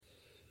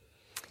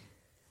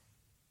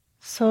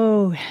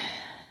So,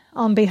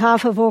 on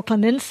behalf of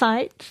Auckland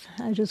Insight,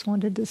 I just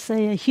wanted to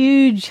say a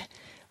huge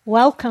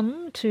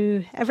welcome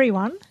to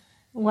everyone.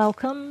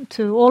 Welcome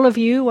to all of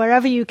you,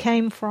 wherever you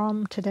came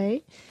from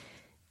today,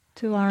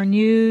 to our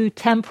new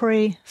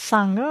temporary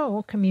Sangha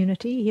or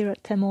community here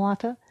at Te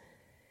Moata.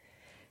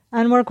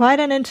 And we're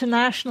quite an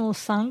international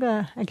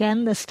Sangha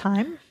again this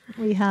time.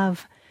 We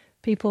have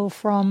people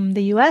from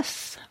the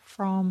US,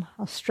 from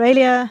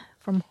Australia,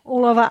 from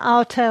all over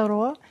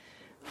Aotearoa,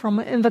 from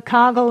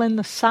Invercargill in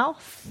the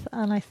south,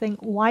 and I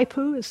think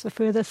Waipu is the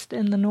furthest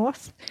in the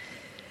north.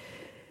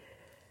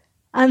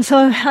 And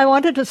so I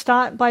wanted to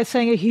start by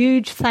saying a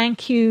huge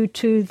thank you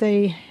to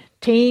the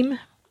team,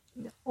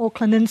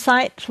 Auckland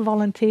Insight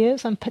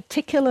volunteers, and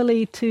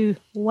particularly to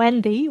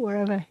Wendy,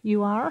 wherever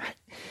you are,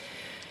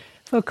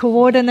 for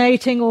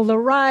coordinating all the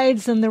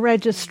rides and the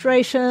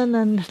registration,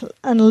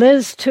 and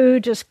Liz too,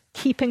 just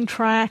keeping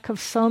track of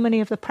so many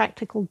of the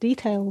practical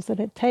details that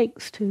it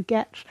takes to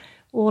get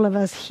all of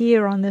us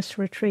here on this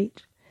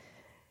retreat.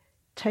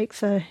 It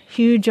takes a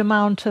huge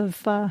amount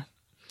of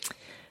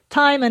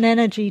time and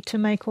energy to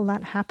make all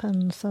that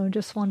happen. So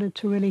just wanted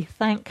to really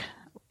thank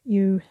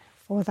you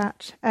for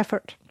that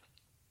effort.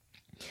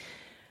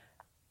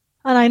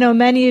 And I know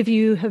many of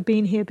you have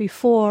been here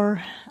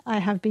before. I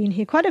have been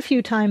here quite a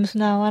few times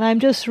now, and I'm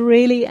just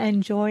really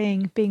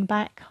enjoying being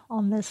back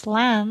on this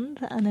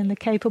land and in the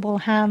capable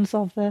hands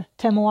of the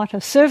Te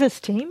Moata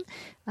service team.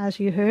 As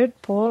you heard,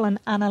 Paul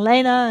and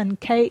Annalena and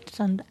Kate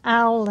and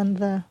Al and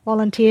the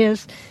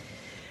volunteers.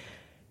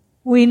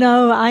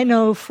 I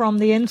know from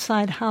the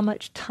inside how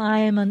much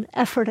time and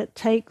effort it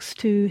takes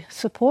to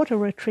support a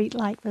retreat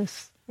like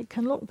this. It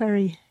can look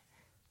very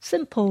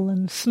simple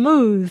and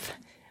smooth.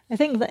 I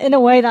think that in a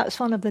way that's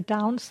one of the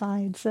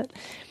downsides, that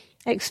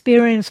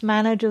experienced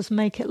managers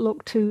make it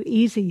look too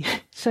easy,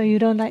 so you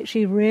don't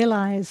actually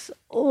realize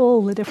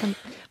all the different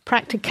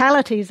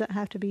practicalities that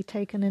have to be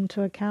taken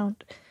into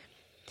account.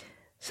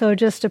 So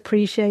just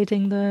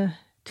appreciating the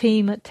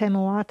team at Te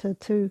Moata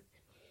too.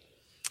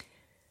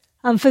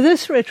 And for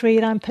this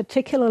retreat, I'm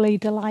particularly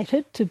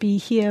delighted to be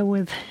here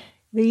with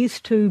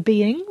these two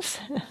beings,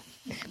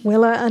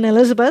 Willa and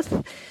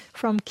Elizabeth,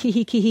 from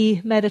Kihi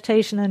Kihi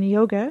Meditation and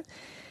Yoga.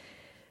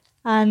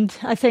 And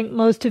I think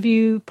most of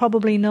you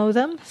probably know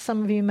them.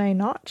 Some of you may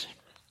not.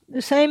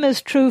 The same is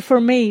true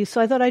for me.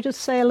 So I thought I'd just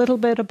say a little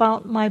bit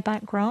about my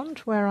background,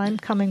 where I'm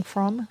coming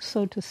from,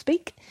 so to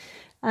speak.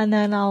 And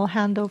then I'll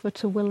hand over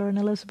to Willa and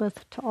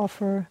Elizabeth to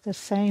offer the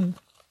same.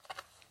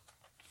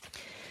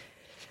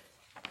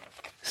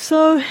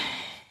 So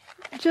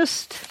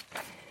just,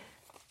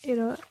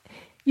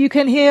 you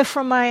can hear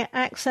from my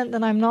accent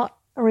that I'm not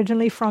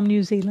originally from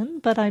New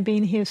Zealand, but I've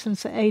been here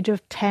since the age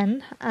of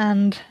 10,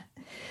 and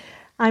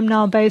I'm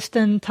now based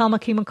in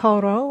Tamaki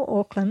Makaurau,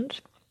 Auckland.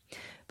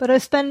 But I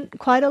spent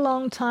quite a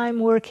long time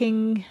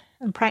working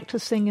and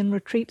practicing in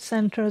retreat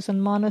centres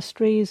and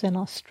monasteries in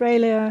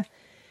Australia,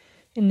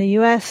 in the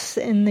US,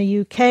 in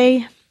the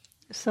UK.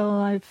 So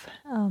I've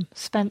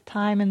spent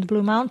time in the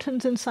Blue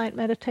Mountains Insight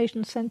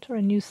Meditation Center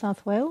in New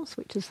South Wales,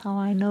 which is how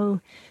I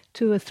know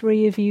 2 or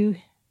 3 of you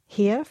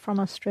here from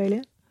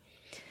Australia.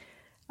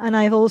 And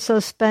I've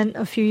also spent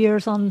a few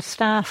years on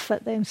staff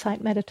at the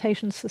Insight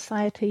Meditation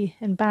Society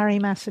in Barrie,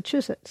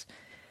 Massachusetts,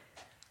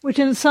 which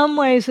in some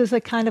ways is a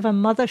kind of a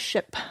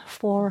mothership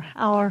for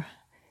our,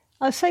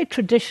 I'll say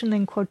tradition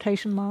in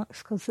quotation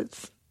marks, because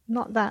it's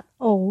not that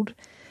old,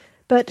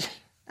 but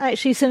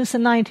actually since the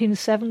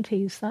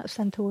 1970s, that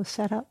centre was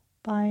set up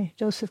by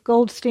Joseph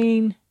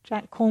Goldstein,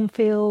 Jack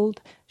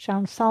Cornfield,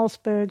 Sharon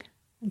Salzberg,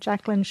 and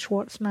Jacqueline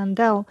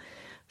Schwartz-Mandel.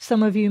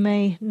 Some of you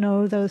may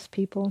know those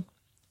people.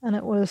 And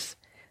it was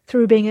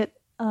through being at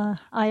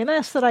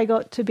IMS that I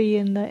got to be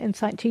in the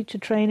Insight Teacher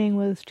training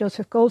with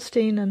Joseph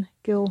Goldstein and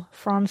Gil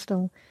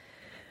Fronsdal.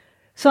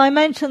 So I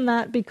mention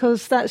that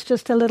because that's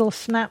just a little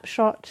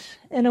snapshot,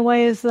 in a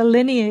way, as the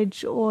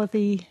lineage or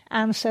the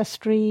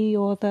ancestry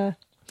or the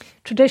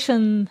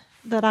tradition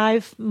that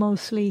I've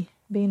mostly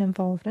been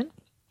involved in.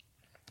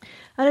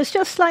 And it's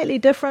just slightly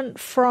different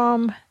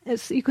from,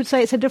 you could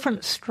say it's a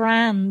different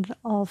strand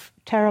of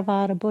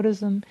Theravada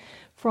Buddhism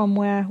from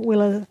where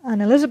Willa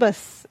and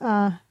Elizabeth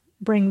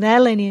bring their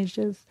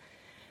lineages.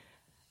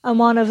 And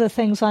one of the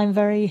things I'm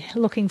much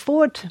looking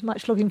forward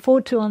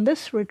to on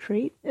this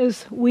retreat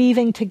is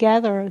weaving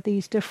together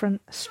these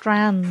different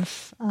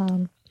strands.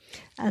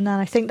 And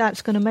I think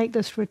that's going to make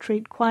this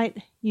retreat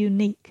quite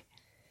unique.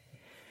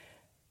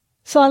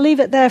 So I'll leave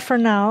it there for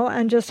now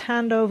and just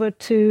hand over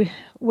to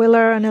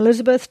Willa and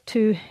Elizabeth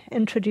to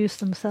introduce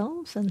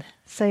themselves and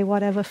say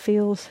whatever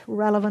feels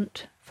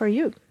relevant for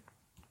you.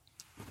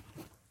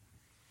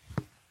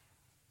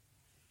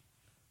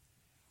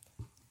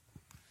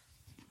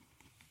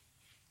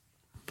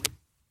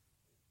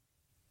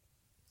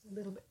 A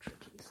little bit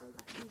tricky, so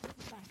that is at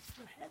the back of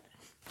your head.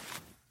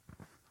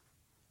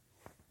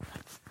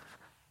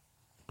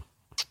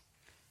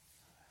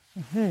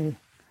 Okay.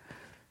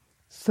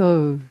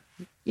 So,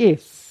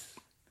 yes.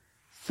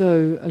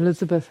 So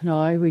Elizabeth and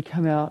I, we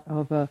come out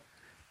of a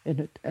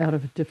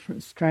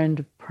different strand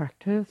of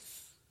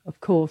practice. of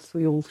course,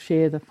 we all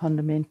share the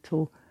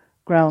fundamental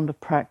ground of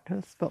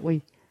practice, but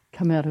we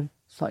come out of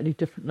slightly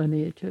different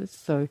lineages.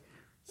 So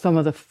some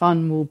of the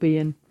fun will be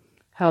in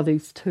how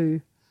these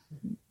two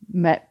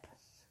map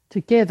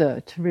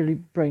together to really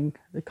bring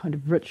the kind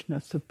of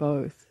richness of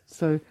both.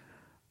 So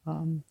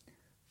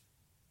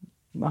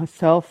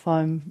myself,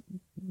 I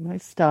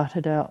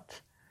started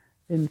out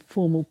in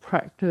formal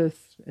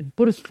practice, in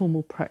Buddhist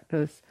formal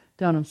practice,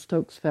 down in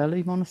Stokes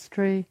Valley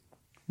Monastery.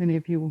 Many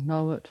of you will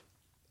know it,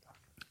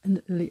 in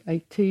the early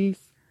 80s,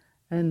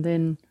 and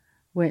then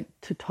went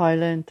to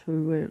Thailand to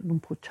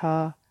Lumpur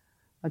Cha,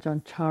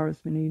 Ajahn Chah,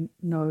 as many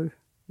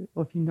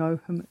of you know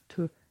him,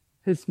 to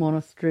his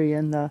monastery,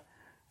 and the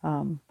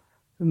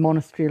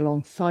monastery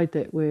alongside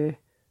that where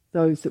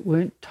those that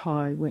weren't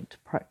Thai went to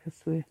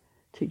practice, where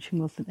teaching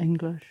was in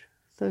English.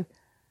 So,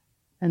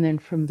 and then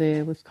from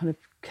there was kind of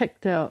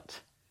kicked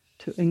out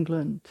to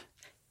England,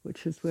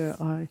 which is where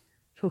I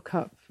took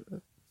up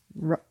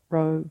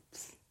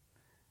robes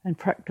and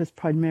practiced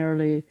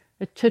primarily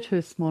at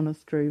Chithurst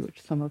Monastery,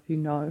 which some of you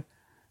know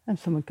and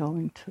some are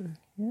going to.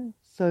 Yeah.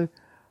 So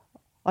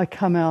I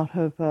come out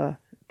of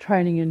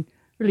training in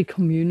really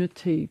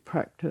community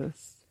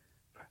practice,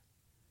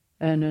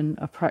 and in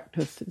a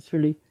practice that's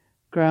really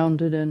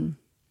grounded in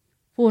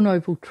Four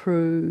Noble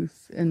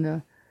Truths, in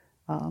the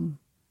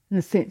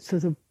sense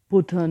of the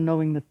Buddha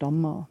knowing the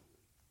Dhamma.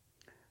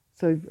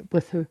 So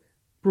with a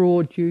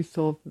broad use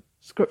of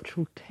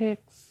scriptural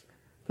texts,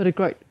 but a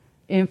great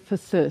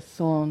emphasis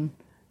on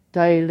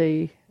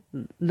daily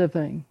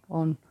living,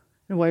 on,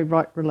 in a way,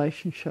 right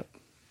relationship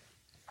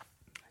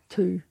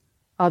to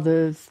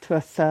others, to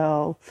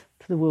ourselves,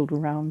 to the world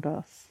around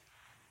us.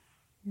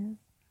 Yeah.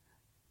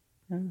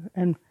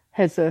 And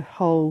has a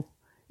whole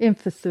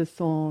emphasis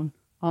on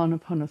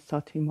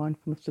anapanasati,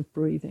 mindfulness of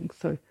breathing.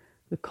 So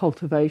the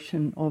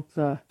cultivation of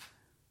the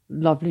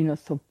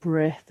loveliness of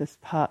breath as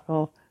part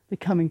of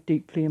becoming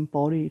deeply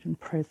embodied and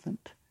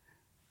present.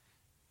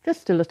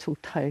 Just a little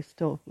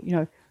taste of,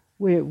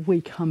 where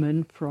we come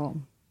in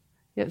from.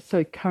 Yeah,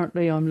 so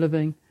currently I'm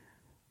living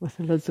with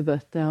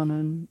Elizabeth down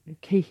in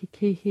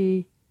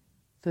Kihikihi,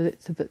 so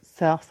that's a bit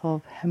south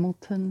of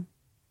Hamilton,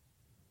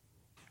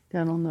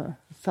 down on the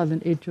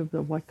southern edge of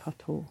the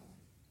Waikato.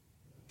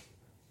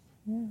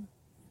 Yeah.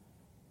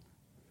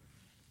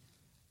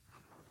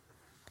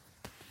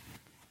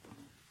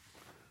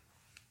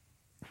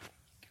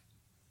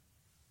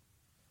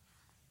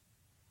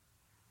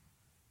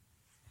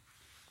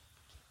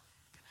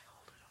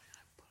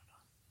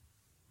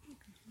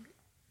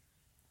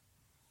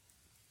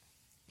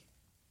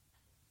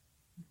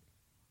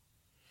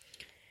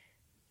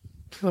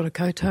 Kia ora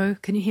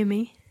koutou. Can you hear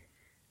me?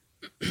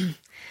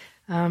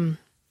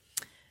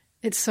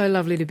 It's so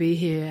lovely to be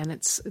here, and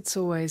it's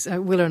always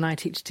Willa and I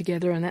teach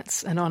together, and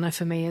that's an honour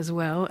for me as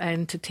well.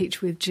 And to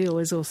teach with Jill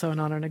is also an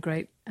honour and a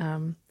great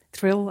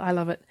thrill. I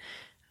love it.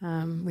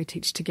 We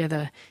teach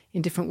together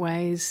in different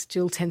ways.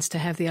 Jill tends to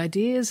have the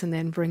ideas and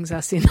then brings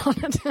us in on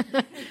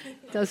it,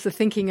 does the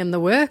thinking and the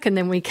work, and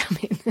then we come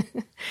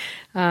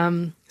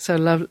in. So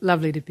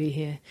lovely to be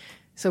here.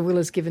 So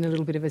Willa's given a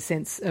little bit of a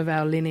sense of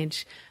our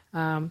lineage.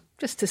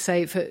 Just to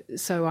say,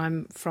 so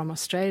I'm from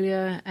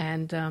Australia,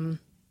 and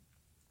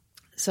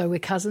so we're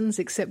cousins,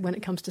 except when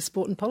it comes to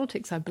sport and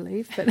politics, I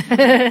believe.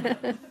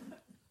 But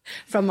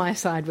from my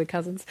side, we're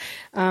cousins.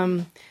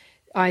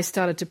 I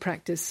started to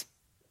practice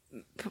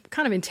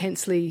kind of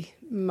intensely,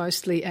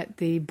 mostly at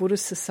the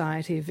Buddhist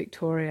Society of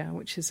Victoria,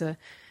 which is a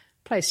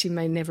place you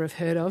may never have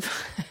heard of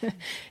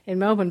in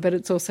Melbourne, but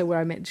it's also where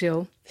I met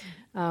Jill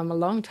a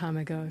long time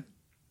ago.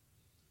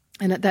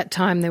 And at that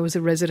time, there was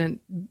a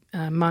resident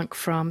monk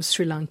from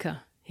Sri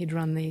Lanka. He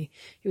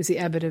was the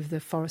abbot of the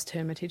Forest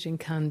Hermitage in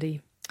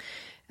Kandy.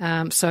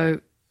 So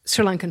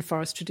Sri Lankan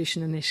forest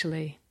tradition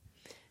initially,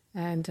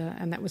 and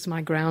that was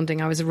my grounding.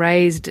 I was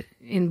raised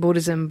in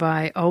Buddhism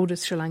by older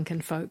Sri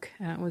Lankan folk.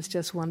 It was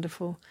just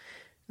wonderful.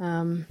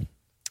 And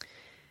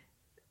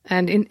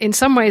in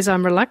some ways,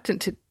 I'm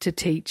reluctant to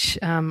teach.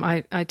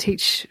 I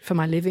teach for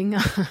my living.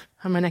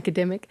 I'm an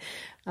academic.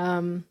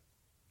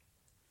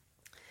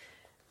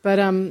 But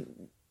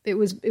it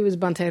was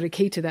Bhante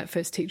Rikita, that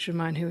first teacher of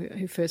mine,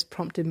 who first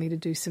prompted me to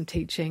do some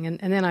teaching. And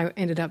then I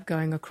ended up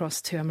going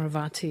across to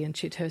Amaravati and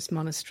Chithurst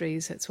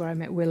monasteries. That's where I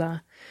met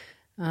Willa,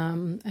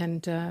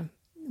 and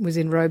was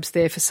in robes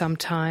there for some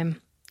time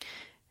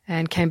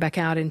and came back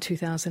out in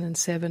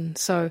 2007.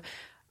 So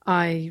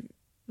I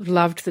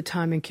loved the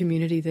time in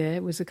community there.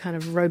 It was a kind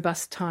of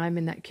robust time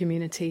in that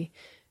community.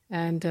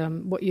 And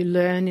what you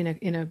learn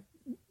in a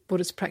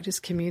Buddhist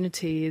practice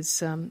community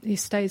is it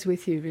stays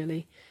with you,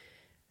 really.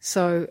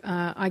 So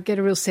I get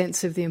a real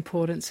sense of the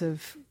importance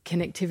of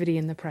connectivity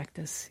in the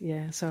practice.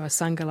 Yeah, so a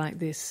sangha like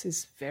this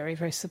is very,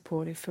 very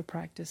supportive for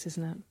practice,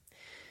 isn't it?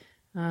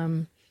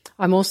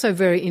 I'm also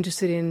very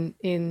interested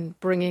in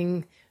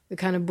bringing the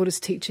kind of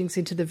Buddhist teachings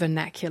into the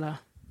vernacular.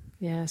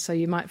 Yeah, so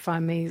you might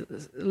find me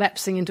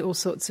lapsing into all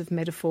sorts of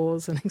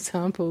metaphors and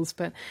examples,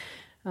 but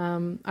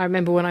I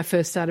remember when I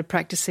first started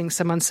practicing,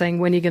 someone saying,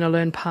 "When are you going to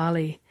learn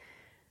Pali?"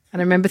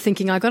 And I remember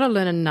thinking, I've got to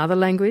learn another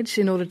language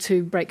in order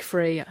to break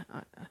free.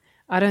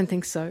 I don't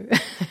think so.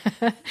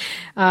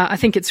 I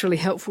think it's really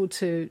helpful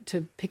to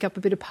pick up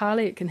a bit of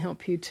Pali. It can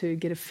help you to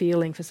get a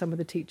feeling for some of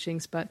the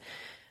teachings. But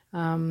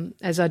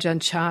as Ajahn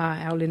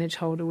Chah, our lineage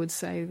holder, would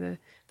say, the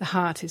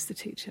heart is the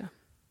teacher.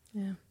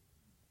 Yeah.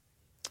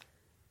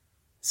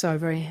 So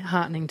very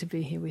heartening to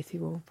be here with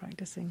you all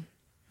practicing.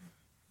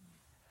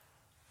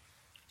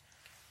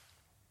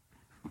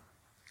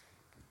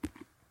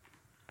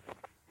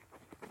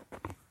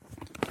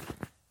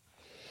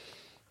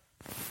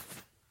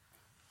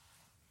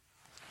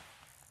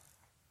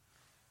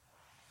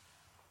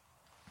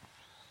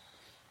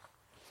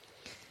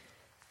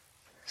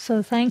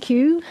 So thank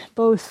you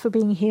both for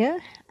being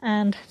here,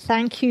 and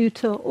thank you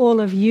to all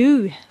of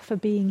you for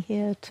being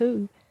here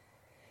too.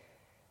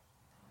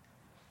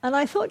 And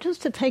I thought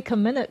just to take a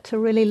minute to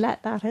really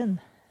let that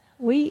in.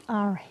 We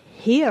are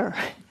here.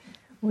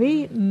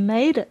 We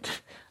made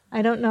it.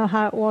 I don't know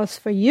how it was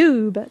for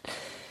you, but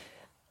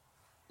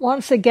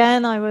once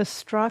again I was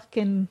struck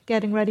in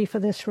getting ready for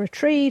this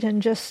retreat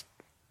and just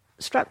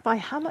struck by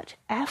how much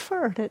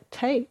effort it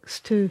takes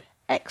to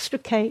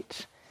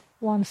extricate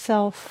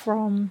oneself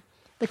from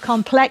the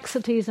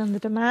complexities and the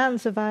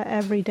demands of our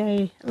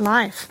everyday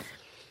life.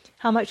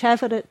 How much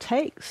effort it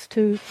takes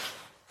to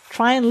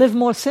try and live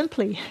more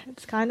simply.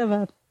 It's kind of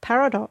a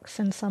paradox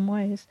in some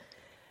ways.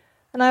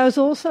 And I was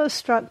also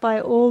struck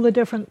by all the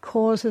different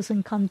causes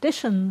and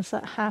conditions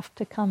that have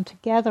to come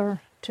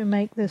together to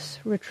make this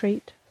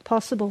retreat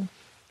possible.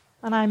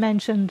 And I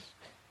mentioned,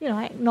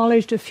 I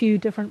acknowledged a few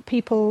different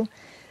people,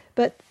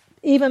 but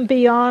even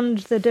beyond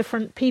the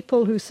different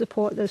people who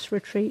support this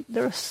retreat,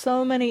 there are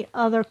so many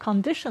other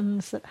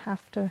conditions that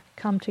have to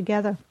come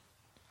together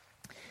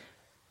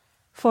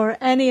for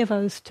any of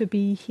us to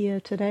be here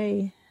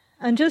today.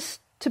 And just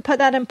to put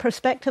that in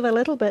perspective a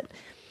little bit,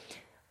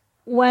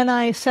 when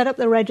I set up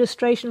the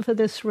registration for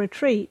this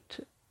retreat,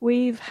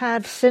 we've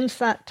had since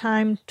that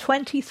time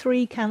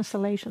 23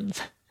 cancellations.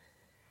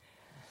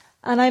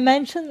 And I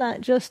mentioned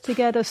that just to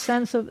get a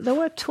sense of, there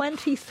were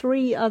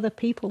 23 other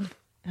people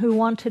who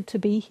wanted to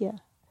be here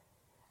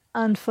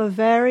and for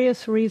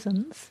various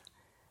reasons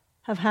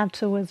have had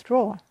to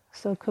withdraw.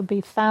 So it could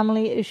be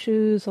family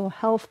issues or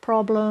health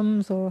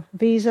problems or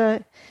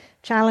visa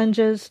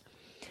challenges.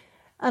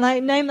 And I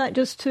name that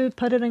just to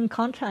put it in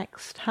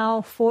context,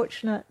 how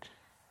fortunate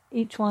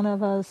each one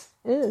of us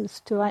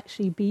is to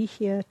actually be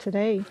here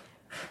today.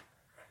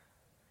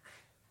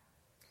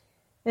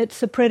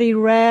 It's a pretty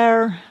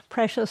rare,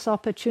 precious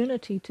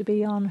opportunity to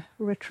be on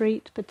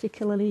retreat,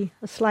 particularly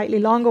a slightly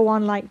longer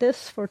one like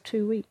this for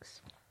 2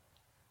 weeks.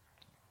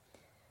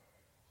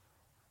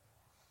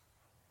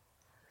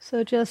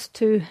 So just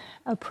to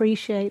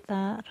appreciate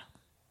that.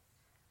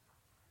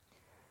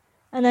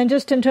 And then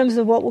just in terms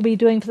of what we'll be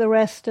doing for the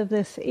rest of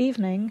this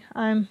evening,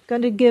 I'm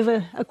going to give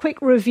a quick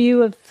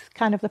review of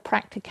kind of the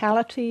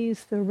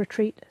practicalities, the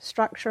retreat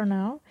structure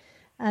now.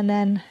 And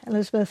then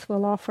Elizabeth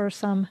will offer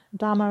some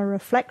Dhamma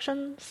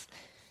reflections.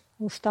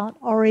 We'll start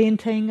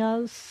orienting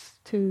us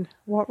to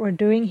what we're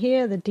doing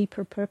here, the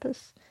deeper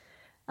purpose.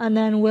 And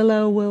then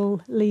Willa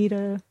will lead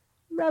a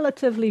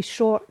relatively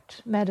short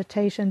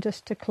meditation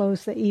just to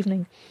close the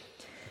evening.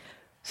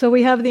 So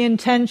we have the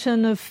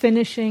intention of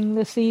finishing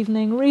this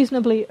evening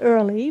reasonably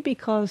early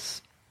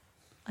because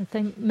I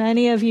think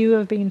many of you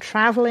have been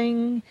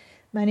traveling,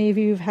 many of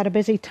you have had a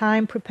busy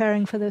time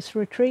preparing for this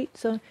retreat.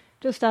 So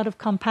just out of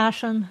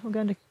compassion, we're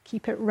going to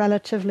keep it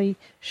relatively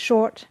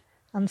short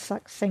and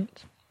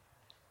succinct.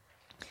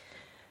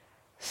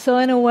 So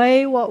in a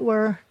way, what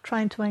we're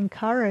trying to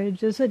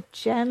encourage is a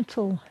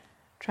gentle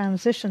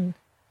transition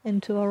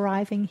into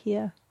arriving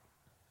here.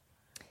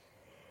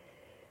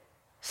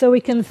 So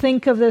we can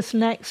think of this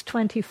next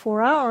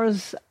 24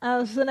 hours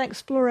as an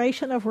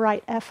exploration of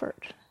right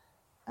effort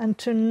and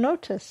to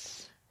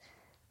notice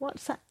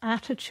what's the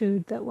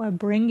attitude that we're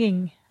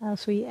bringing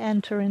as we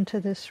enter into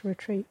this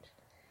retreat.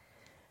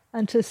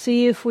 And to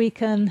see if we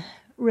can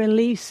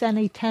release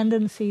any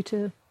tendency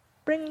to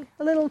bring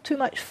a little too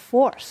much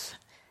force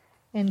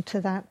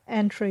into that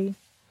entry.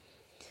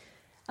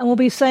 And we'll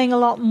be saying a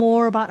lot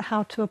more about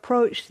how to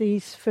approach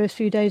these first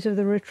few days of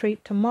the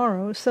retreat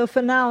tomorrow. So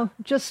for now,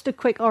 just a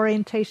quick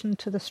orientation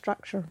to the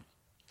structure.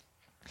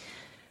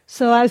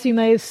 So as you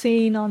may have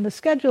seen on the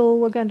schedule,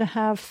 we're going to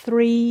have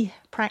 3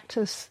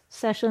 practice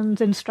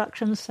sessions,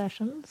 instruction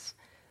sessions.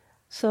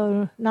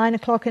 So 9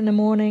 o'clock in the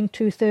morning,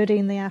 2:30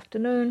 in the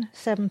afternoon,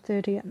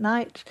 7:30 at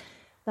night.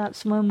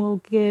 That's when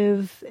we'll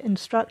give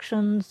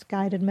instructions,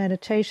 guided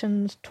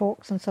meditations,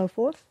 talks and so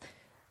forth.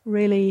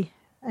 Really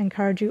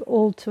encourage you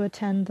all to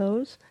attend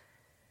those.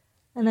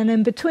 And then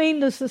in between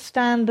there's the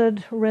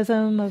standard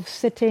rhythm of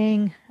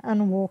sitting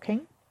and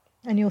walking.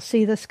 And you'll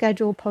see the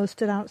schedule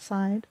posted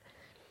outside.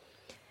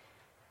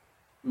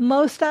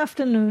 Most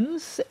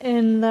afternoons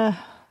in the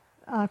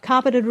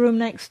carpeted room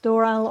next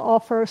door, I'll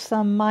offer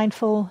some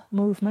mindful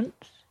movement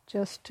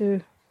just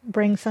to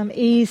bring some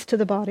ease to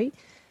the body.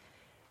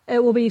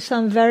 It will be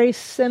some very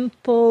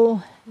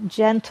simple,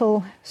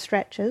 gentle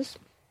stretches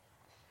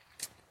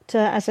to,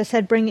 as I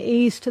said, bring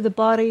ease to the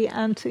body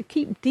and to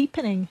keep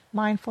deepening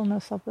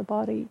mindfulness of the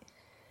body.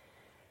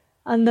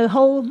 And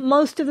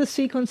most of the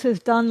sequence is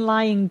done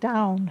lying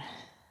down,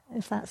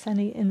 if that's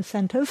any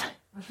incentive.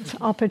 It's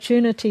an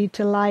opportunity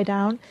to lie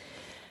down.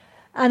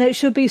 And it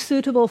should be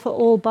suitable for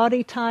all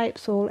body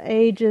types, all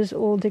ages,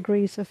 all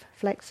degrees of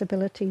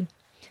flexibility.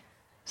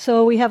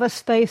 So we have a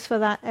space for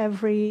that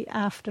every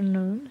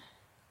afternoon.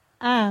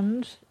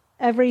 And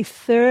every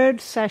third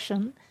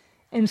session,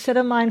 instead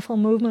of mindful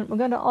movement, we're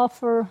going to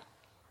offer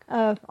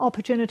an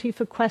opportunity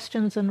for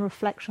questions and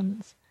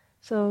reflections.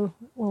 So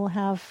we'll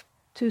have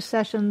 2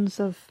 sessions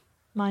of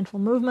mindful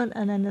movement,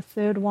 and then the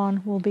third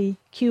one will be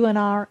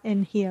Q&R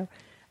in here.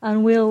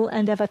 And we'll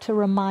endeavor to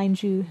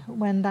remind you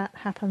when that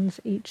happens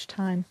each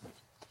time.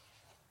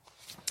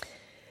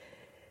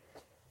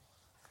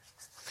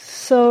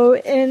 So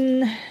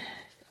in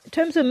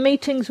terms of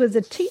meetings with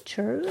the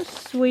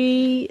teachers,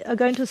 we are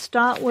going to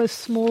start with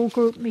small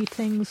group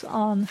meetings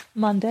on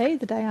Monday,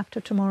 the day after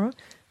tomorrow.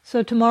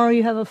 So tomorrow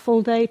you have a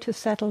full day to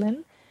settle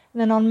in.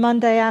 And then on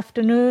Monday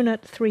afternoon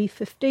at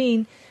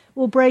 3:15,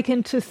 we'll break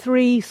into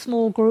 3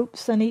 small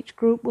groups, and each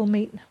group will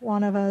meet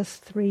one of us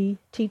 3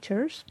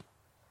 teachers.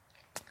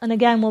 And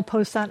again, we'll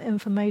post that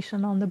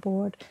information on the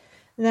board.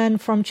 Then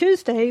from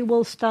Tuesday,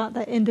 we'll start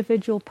the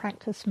individual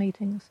practice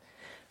meetings.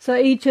 So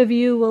each of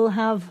you will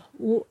have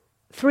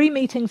 3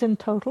 meetings in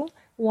total,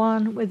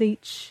 1 with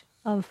each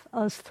of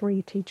us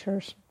 3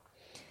 teachers.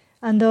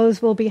 And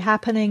those will be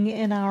happening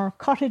in our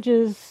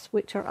cottages,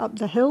 which are up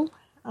the hill,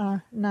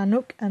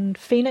 Nanook and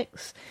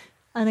Phoenix.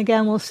 And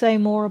again, we'll say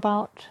more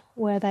about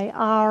where they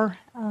are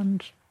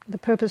and the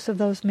purpose of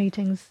those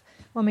meetings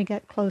when we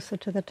get closer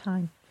to the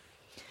time.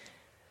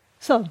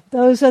 So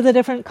those are the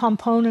different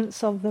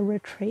components of the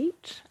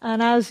retreat.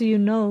 And as you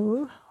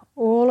know,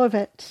 all of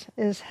it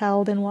is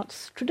held in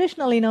what's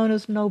traditionally known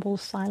as noble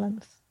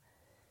silence.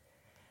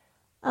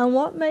 And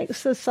what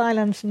makes the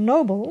silence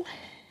noble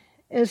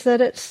is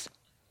that it's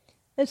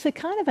a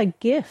kind of a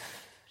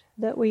gift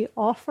that we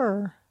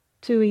offer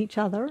to each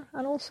other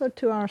and also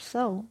to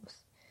ourselves.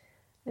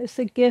 It's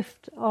a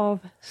gift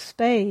of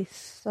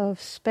space, of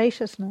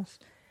spaciousness,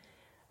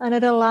 and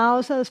it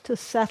allows us to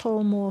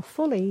settle more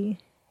fully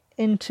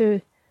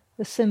into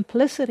the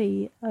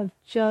simplicity of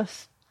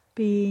just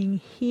being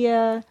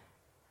here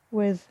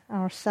with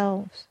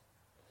ourselves.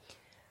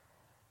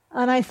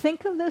 And I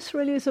think of this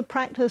really as a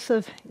practice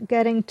of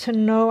getting to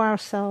know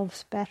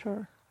ourselves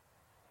better.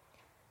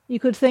 You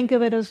could think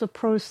of it as a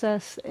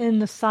process in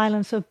the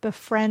silence of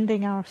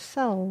befriending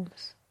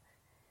ourselves,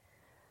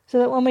 so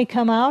that when we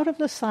come out of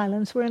the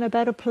silence, we're in a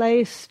better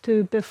place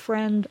to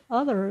befriend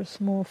others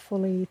more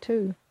fully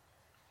too.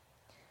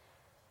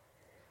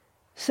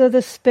 So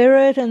the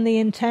spirit and the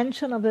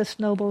intention of this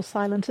noble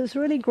silence is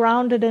really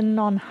grounded in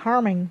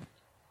non-harming.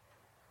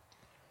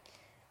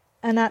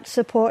 And that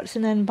supports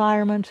an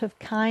environment of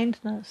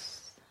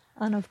kindness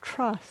and of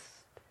trust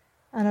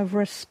and of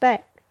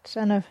respect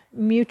and of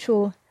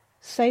mutual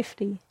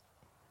safety.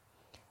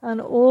 And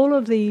all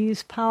of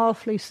these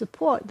powerfully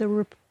support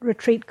the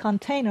retreat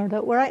container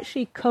that we're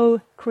actually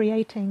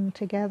co-creating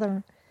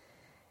together.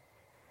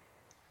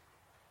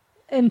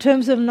 In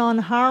terms of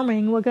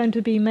non-harming, we're going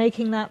to be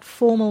making that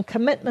formal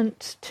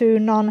commitment to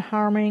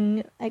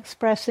non-harming,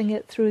 expressing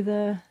it through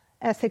the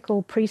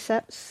ethical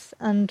precepts,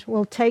 and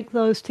we'll take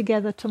those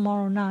together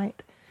tomorrow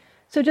night.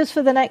 So just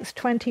for the next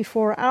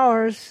 24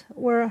 hours,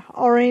 we're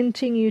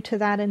orienting you to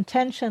that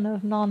intention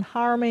of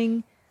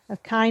non-harming,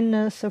 of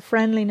kindness, of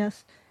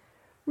friendliness,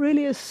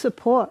 really as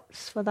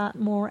supports for that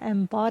more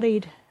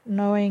embodied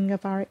knowing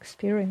of our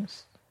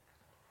experience.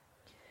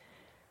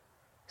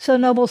 So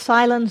noble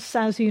silence,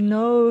 as you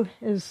know,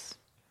 is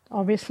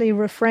obviously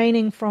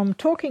refraining from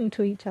talking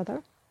to each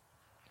other,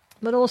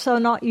 but also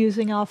not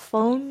using our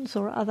phones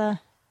or other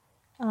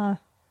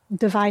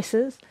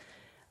devices.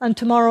 And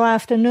tomorrow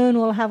afternoon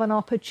we'll have an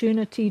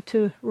opportunity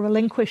to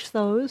relinquish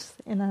those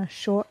in a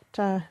short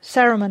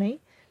ceremony.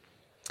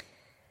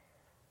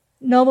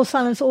 Noble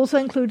silence also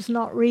includes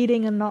not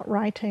reading and not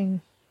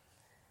writing.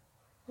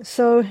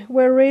 So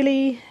we're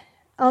really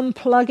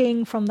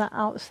unplugging from the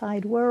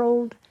outside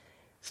world,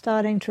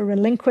 starting to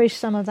relinquish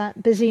some of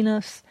that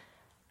busyness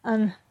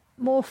and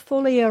more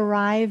fully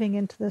arriving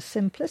into the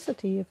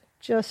simplicity of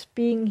just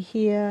being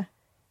here,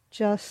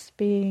 just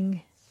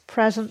being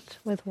present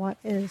with what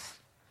is.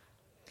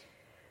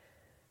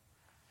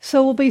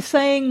 So we'll be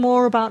saying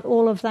more about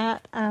all of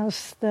that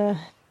as the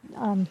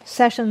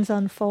sessions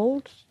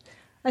unfold.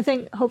 I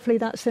think hopefully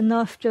that's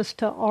enough just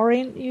to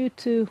orient you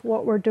to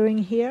what we're doing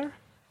here.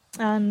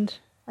 And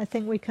I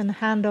think we can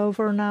hand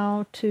over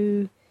now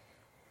to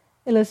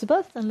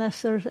Elizabeth,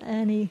 unless there's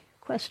any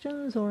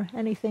questions or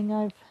anything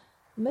I've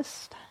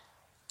missed.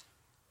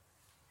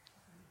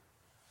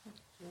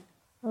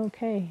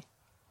 Okay.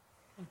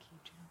 Thank you,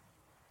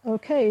 Jill.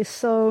 Okay,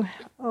 so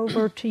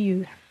over to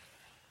you.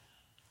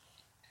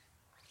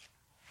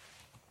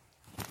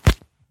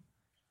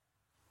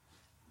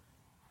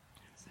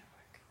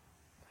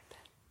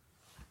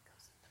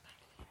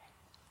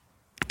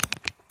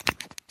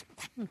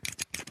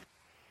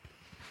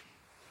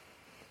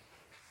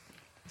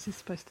 Is this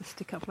supposed to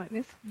stick up like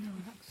this? No,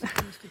 that's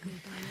supposed to go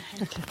down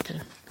your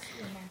head.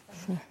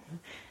 So,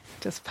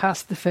 just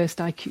passed the first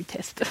IQ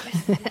test.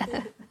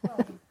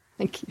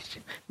 Thank you,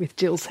 with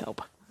Jill's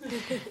help.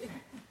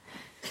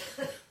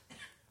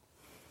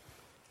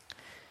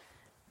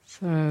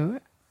 So,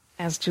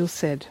 as Jill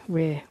said,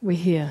 we're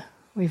here.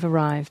 We've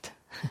arrived.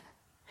 I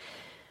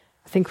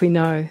think we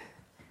know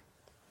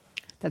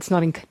that's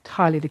not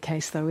entirely the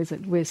case, though, is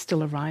it? We're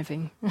still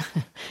arriving,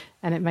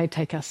 and it may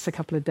take us a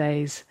couple of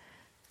days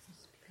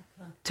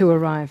to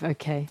arrive.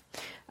 Okay.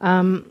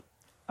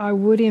 I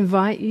would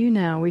invite you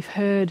now. We've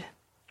heard,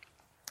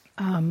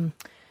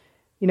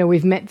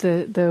 we've met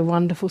the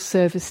wonderful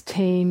service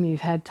team.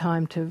 You've had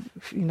time to,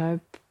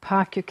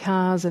 park your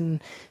cars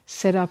and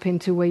set up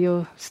into where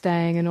you're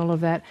staying and all of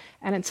that.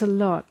 And it's a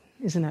lot,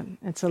 isn't it?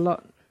 It's a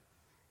lot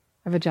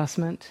of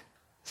adjustment,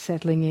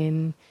 settling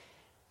in,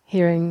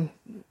 hearing,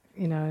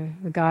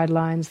 the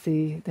guidelines,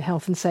 the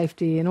health and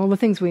safety and all the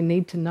things we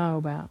need to know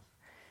about.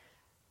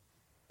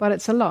 But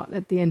it's a lot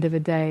at the end of a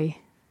day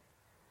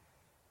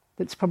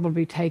that's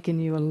probably taken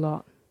you a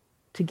lot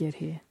to get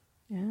here.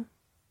 Yeah.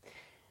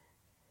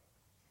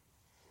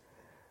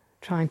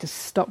 Trying to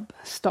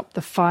stop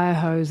the fire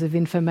hose of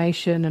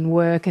information and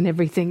work and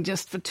everything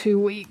just for 2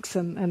 weeks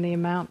and the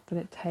amount that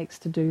it takes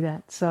to do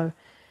that. So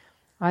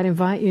I'd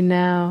invite you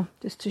now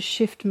just to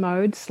shift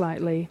mode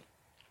slightly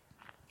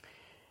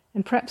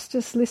and perhaps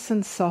just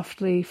listen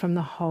softly from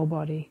the whole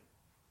body.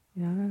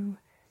 When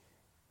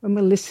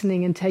we're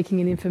listening and taking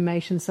in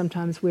information,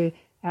 sometimes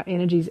our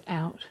energy's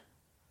out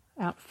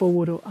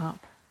forward or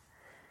up.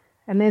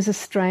 And there's a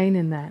strain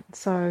in that.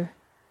 So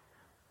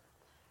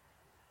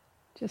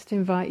just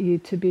invite you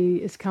to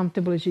be as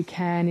comfortable as you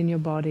can in your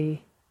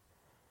body.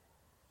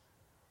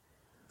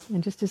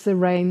 And just as the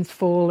rain's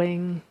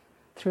falling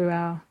through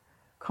our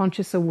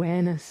conscious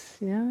awareness,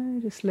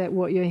 just let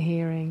what you're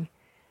hearing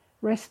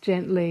rest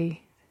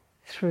gently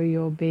through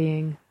your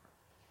being.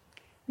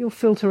 You'll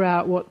filter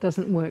out what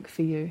doesn't work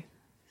for you,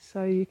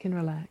 so you can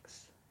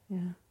relax.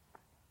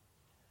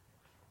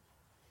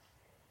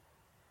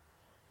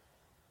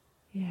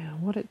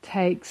 What it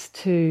takes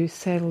to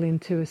settle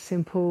into a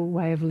simple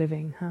way of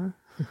living, huh?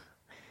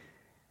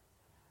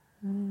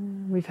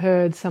 We've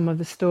heard some of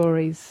the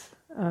stories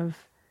of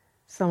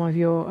some of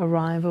your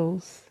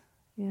arrivals.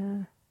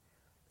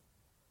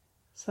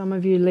 Some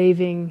of you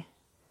leaving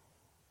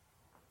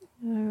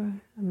a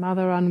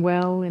mother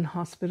unwell in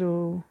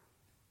hospital,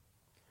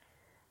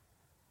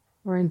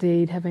 or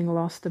indeed having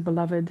lost a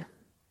beloved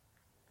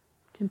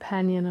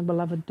companion, a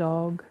beloved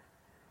dog.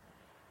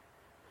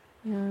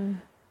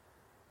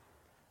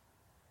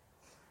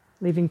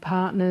 Leaving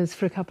partners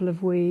for a couple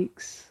of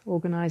weeks,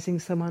 organising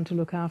someone to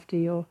look after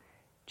your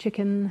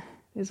chicken.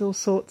 There's all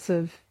sorts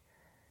of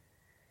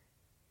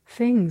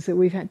things that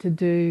we've had to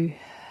do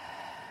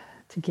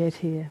to get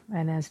here.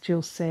 And as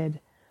Jill said,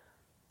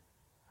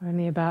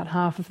 only about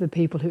half of the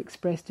people who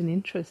expressed an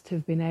interest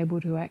have been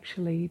able to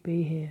actually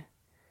be here.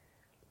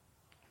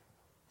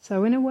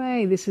 So in a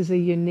way, this is a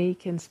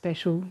unique and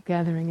special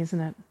gathering, isn't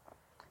it?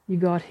 You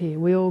got here.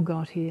 We all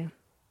got here.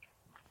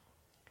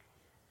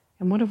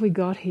 And what have we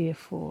got here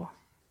for?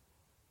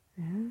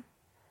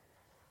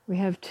 We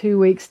have 2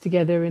 weeks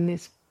together in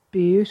this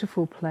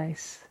beautiful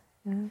place.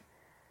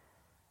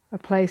 A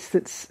place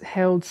that's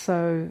held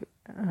so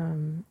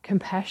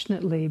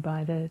compassionately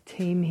by the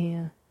team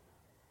here.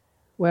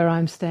 Where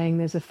I'm staying,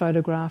 there's a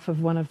photograph of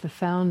one of the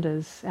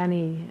founders,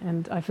 Annie,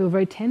 and I feel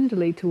very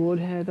tenderly toward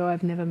her, though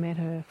I've never met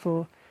her,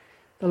 for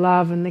the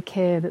love and the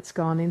care that's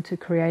gone into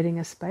creating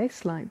a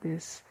space like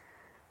this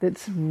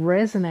that's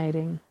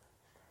resonating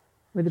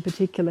with a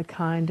particular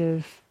kind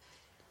of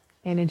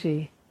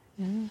energy,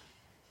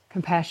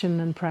 compassion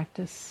and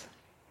practice.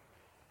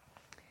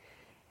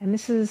 And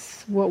this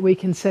is what we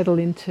can settle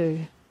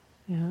into,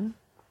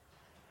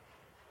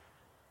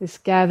 this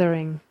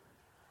gathering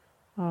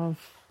of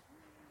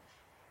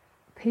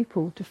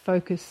people to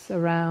focus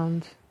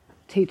around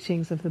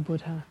teachings of the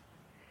Buddha.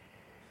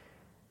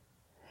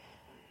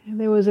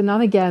 There was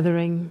another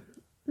gathering,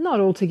 not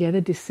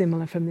altogether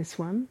dissimilar from this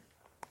one.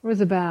 It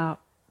was about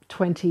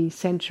 20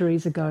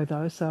 centuries ago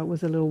though, so it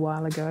was a little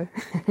while ago.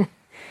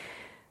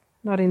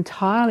 Not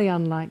entirely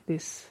unlike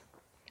this.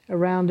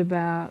 Around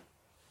about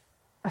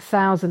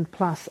 1,000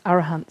 plus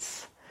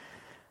arahants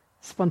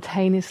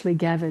spontaneously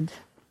gathered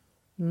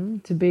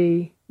to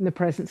be in the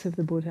presence of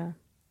the Buddha.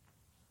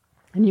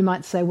 And you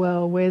might say,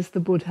 well, where's the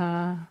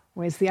Buddha?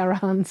 Where's the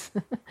arahants?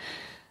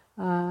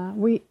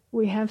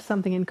 We have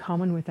something in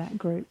common with that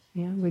group.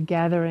 We're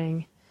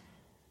gathering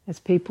as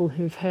people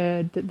who've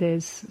heard that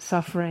there's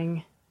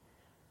suffering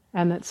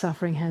and that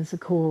suffering has a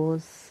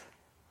cause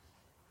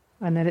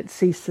and that it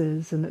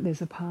ceases and that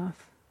there's a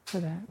path for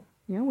that.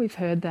 We've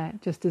heard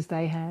that just as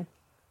they had.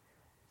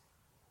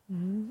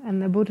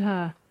 And the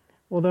Buddha,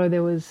 although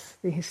there was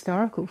the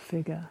historical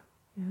figure,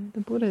 the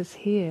Buddha's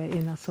here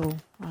in us all,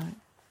 right?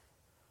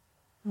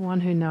 The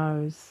one who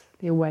knows,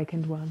 the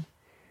awakened one.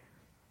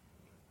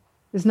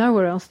 There's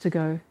nowhere else to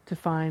go to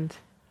find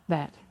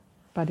that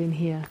but in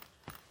here.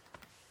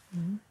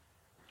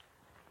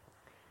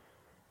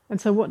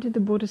 And so what did the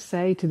Buddha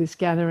say to this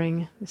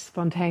gathering, this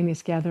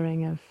spontaneous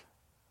gathering of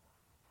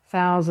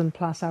 1,000+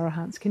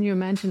 arahants? Can you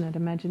imagine it?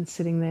 Imagine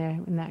sitting there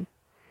in that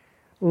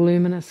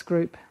luminous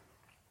group.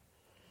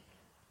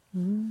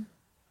 And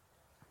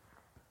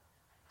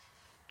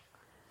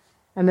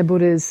the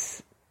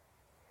Buddha's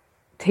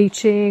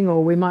teaching,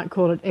 or we might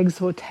call it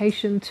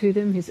exhortation to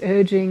them, his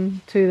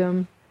urging to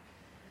them,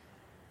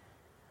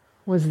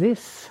 was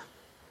this.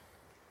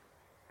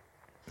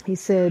 He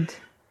said,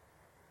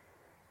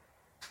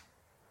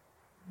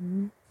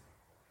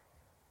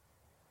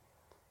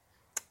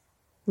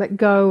 let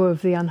go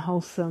of the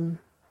unwholesome.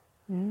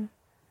 Yeah?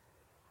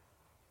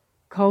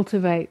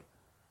 Cultivate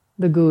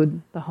the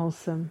good, the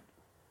wholesome.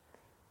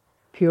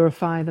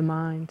 Purify the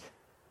mind.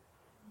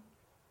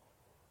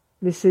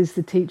 This is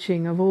the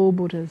teaching of all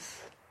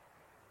Buddhas,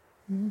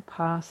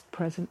 past,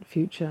 present,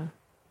 future.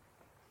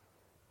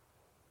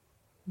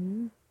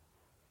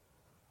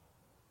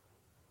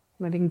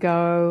 Letting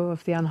go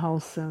of the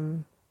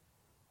unwholesome,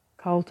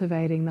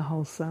 cultivating the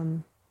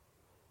wholesome,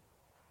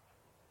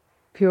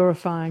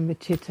 purifying the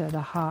citta,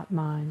 the heart,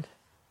 mind.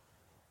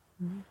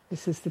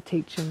 This is the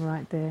teaching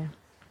right there.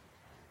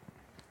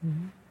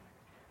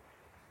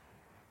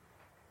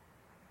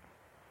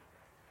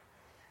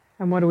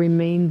 And what do we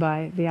mean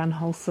by the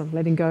unwholesome,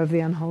 letting go of the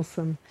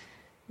unwholesome?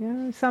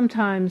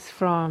 Sometimes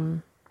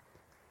from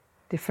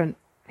different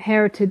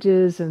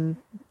heritages and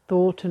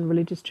thought and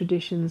religious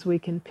traditions, we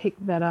can pick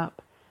that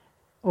up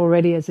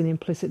already as an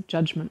implicit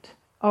judgment.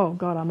 Oh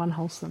God, I'm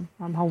unwholesome.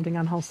 I'm holding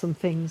unwholesome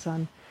things.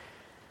 I'm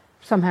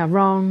somehow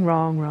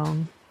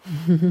wrong.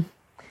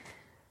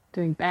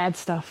 Doing bad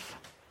stuff,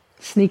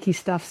 sneaky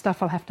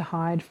stuff I'll have to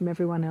hide from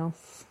everyone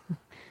else.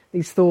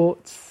 These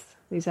thoughts,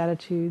 these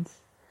attitudes.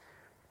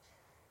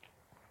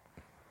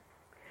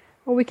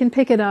 Or we can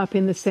pick it up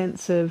in the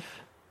sense of,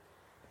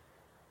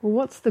 well,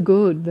 what's the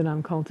good that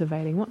I'm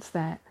cultivating? What's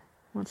that?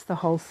 What's the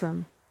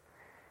wholesome?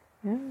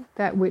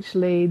 That which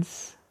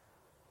leads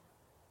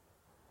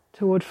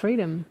toward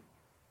freedom.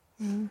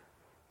 And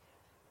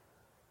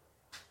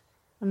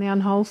the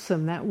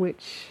unwholesome, that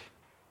which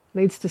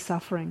leads to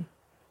suffering.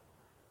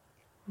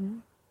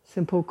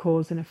 Simple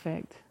cause and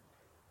effect.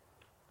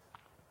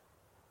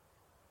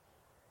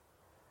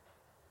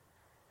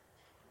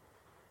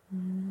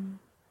 And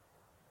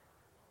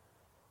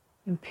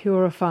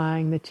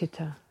purifying the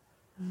citta.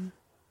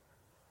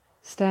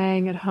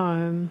 Staying at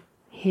home,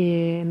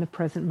 here in the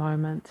present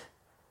moment,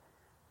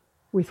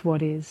 with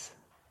what is.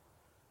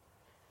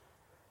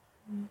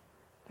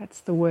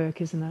 That's the work,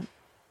 isn't it?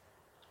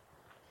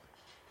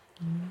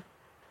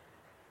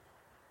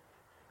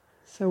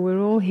 So we're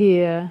all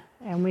here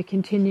and we're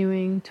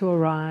continuing to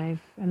arrive,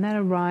 and that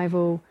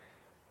arrival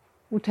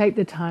will take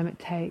the time it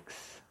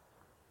takes.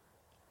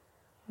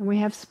 And we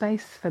have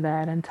space for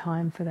that and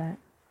time for that.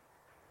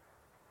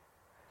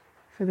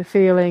 For the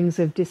feelings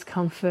of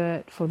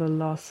discomfort, for the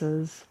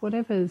losses,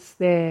 whatever's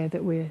there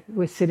that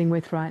we're sitting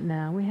with right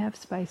now, we have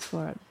space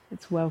for it.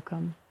 It's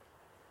welcome.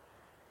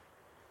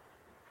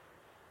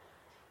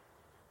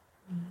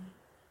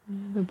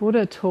 The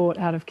Buddha taught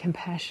out of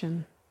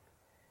compassion,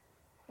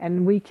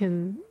 and we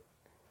can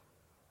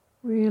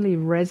really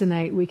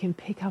resonate, we can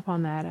pick up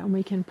on that, and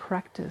we can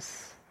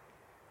practice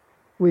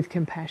with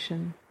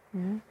compassion.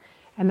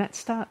 And that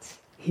starts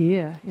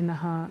here in the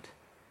heart,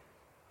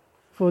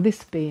 for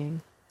this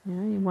being,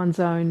 one's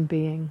own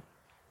being.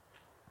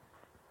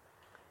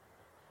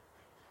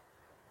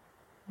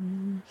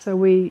 So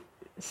we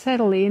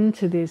settle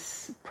into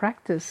this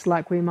practice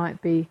like we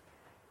might be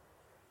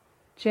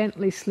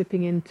gently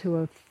slipping into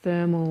a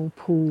thermal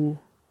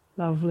pool,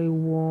 lovely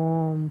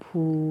warm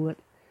pool that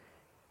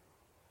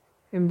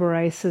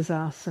embraces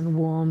us and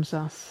warms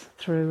us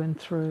through and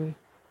through.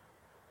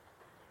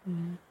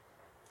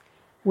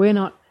 We're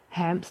not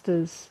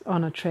hamsters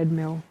on a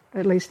treadmill,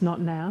 at least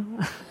not now,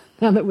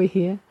 now that we're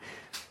here.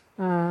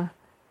 We're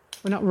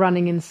not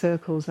running in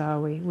circles, are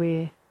we?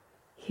 We're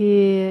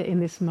here in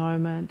this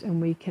moment,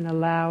 and we can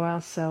allow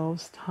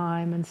ourselves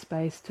time and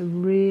space to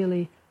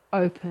really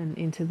open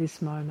into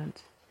this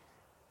moment.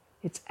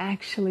 It's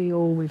actually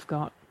all we've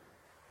got.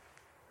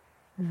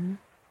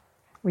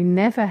 We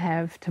never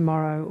have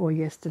tomorrow or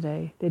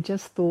yesterday. They're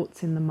just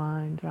thoughts in the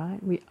mind,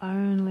 right? We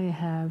only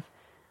have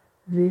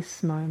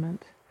this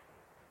moment.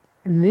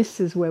 And this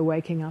is where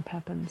waking up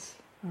happens,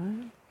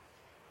 right?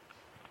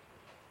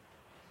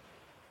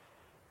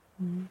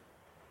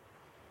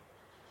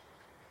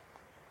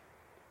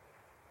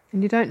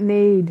 And you don't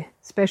need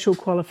special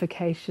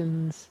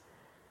qualifications,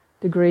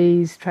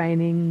 degrees,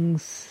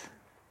 trainings,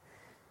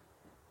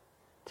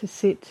 to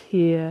sit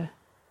here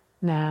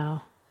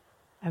now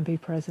and be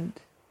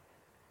present.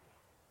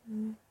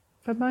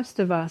 For most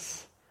of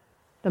us,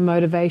 the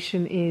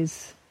motivation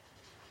is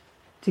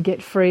to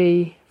get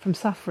free from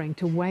suffering,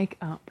 to wake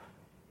up.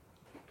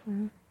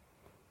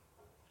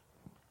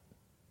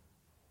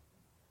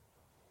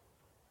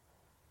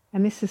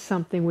 And this is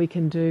something we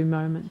can do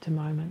moment to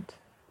moment.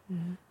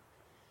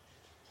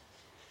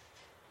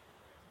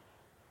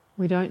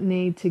 We don't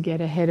need to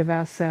get ahead of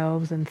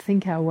ourselves and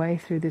think our way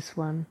through this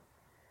one.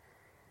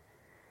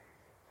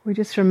 we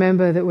just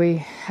remember that we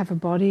have a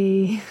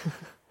body.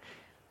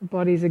 The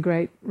body is a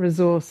great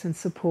resource and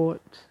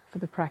support for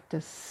the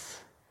practice.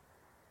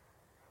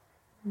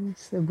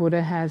 So the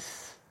Buddha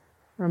has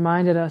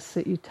reminded us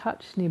that you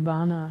touch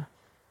Nibbana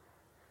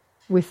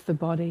with the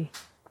body.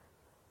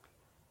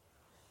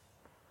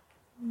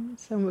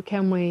 So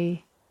can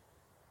we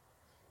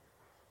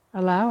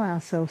allow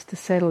ourselves to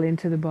settle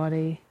into the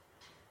body,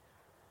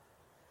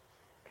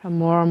 come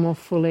more and more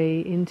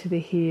fully into the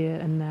here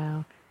and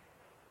now.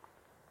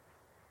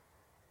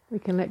 We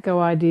can let go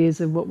ideas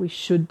of what we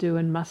should do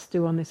and must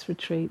do on this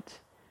retreat,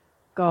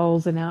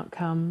 goals and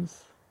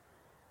outcomes.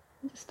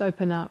 Just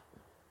open up.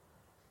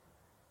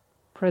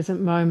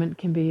 Present moment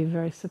can be a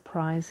very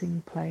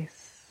surprising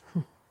place.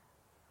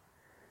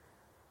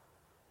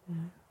 Yeah.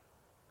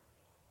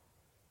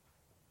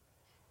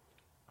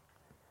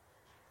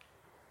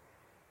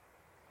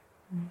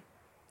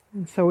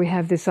 And so we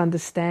have this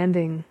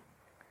understanding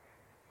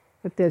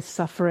that there's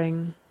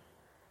suffering.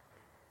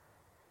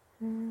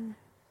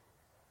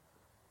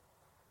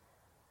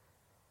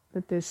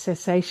 That there's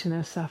cessation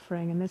of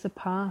suffering and there's a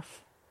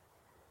path.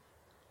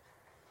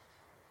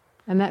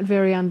 And that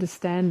very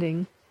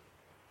understanding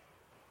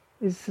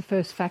is the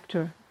first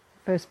factor,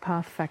 first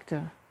path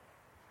factor.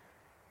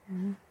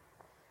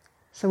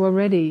 So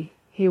already,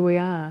 here we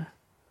are,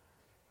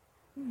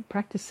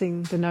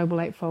 practicing the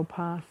Noble Eightfold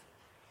Path.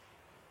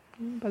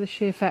 By the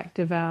sheer fact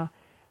of our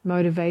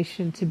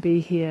motivation to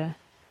be here,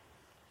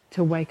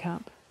 to wake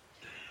up.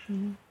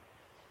 And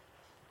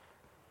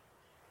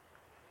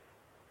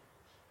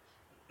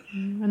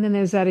then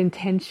there's that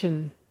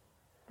intention,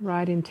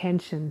 right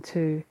intention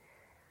to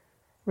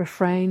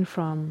refrain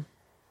from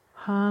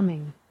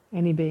harming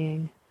any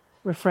being,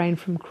 refrain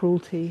from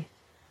cruelty,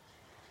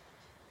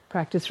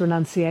 practice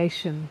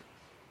renunciation.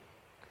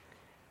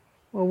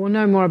 Well, we'll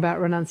know more about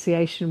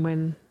renunciation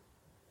when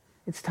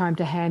it's time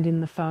to hand in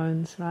the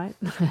phones, right?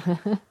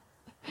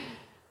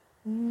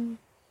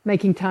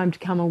 Making time to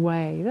come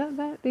away.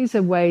 These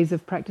are ways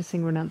of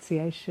practicing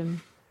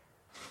renunciation.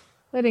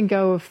 Letting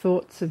go of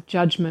thoughts of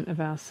judgment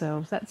of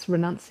ourselves. That's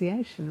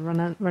renunciation,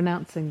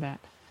 renouncing that,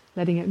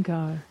 letting it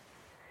go.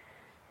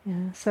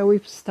 Yeah. So we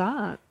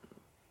start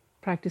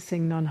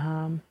practicing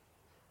non-harm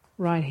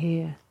right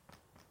here.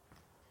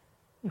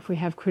 If we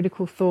have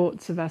critical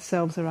thoughts of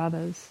ourselves or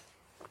others,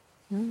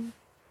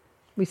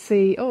 we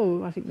see,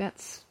 oh, I think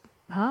that's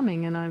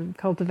harming and I'm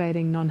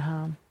cultivating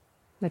non-harm.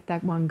 Let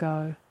that one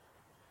go.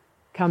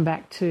 Come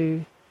back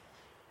to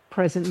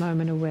present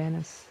moment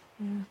awareness.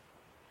 Yeah.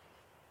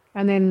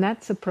 And then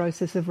that's a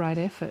process of right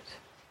effort.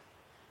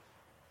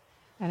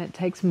 And it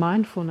takes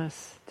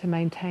mindfulness to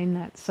maintain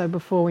that. So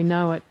before we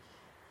know it,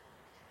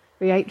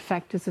 the 8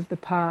 factors of the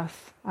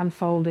path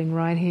unfolding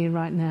right here,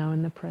 right now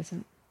in the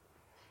present.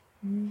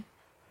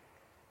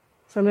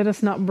 So let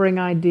us not bring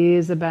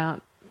ideas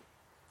about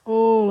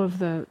all of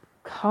the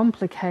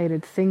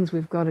complicated things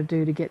we've got to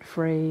do to get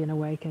free and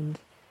awakened.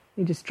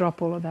 You just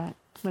drop all of that,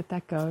 let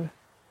that go.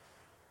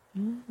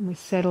 And we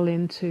settle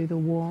into the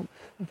warmth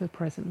of the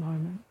present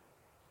moment.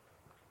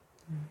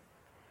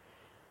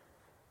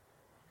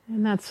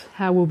 And that's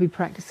how we'll be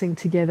practicing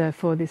together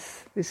for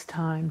this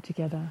time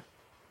together.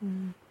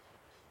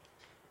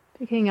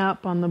 Picking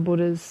up on the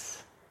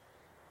Buddha's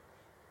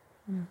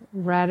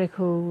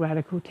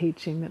radical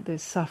teaching that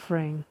there's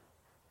suffering.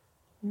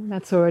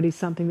 That's already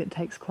something that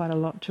takes quite a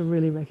lot to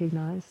really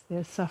recognize.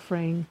 There's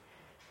suffering,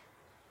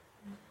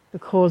 the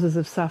causes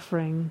of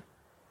suffering,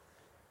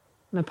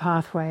 and the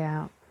pathway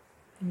out.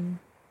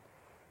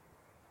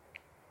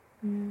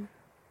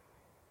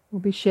 We'll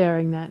be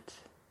sharing that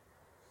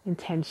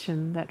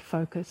intention, that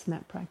focus, and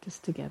that practice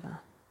together.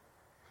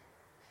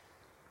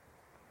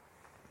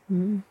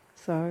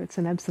 So it's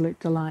an absolute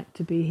delight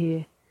to be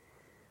here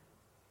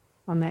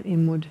on that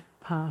inward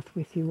path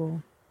with you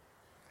all.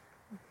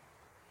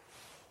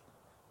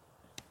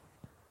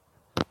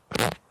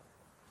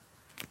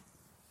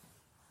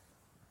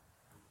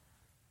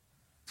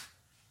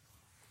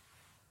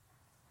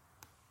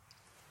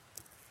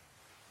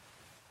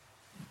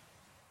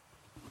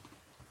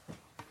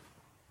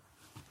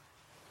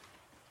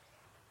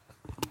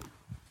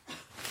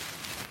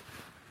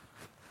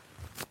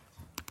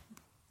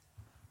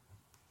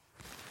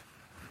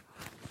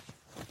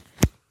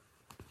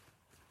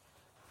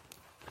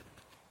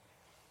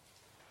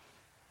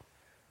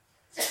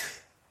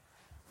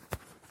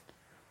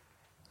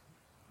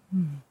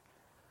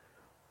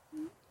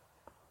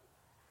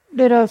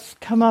 Let us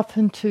come up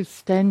into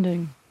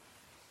standing.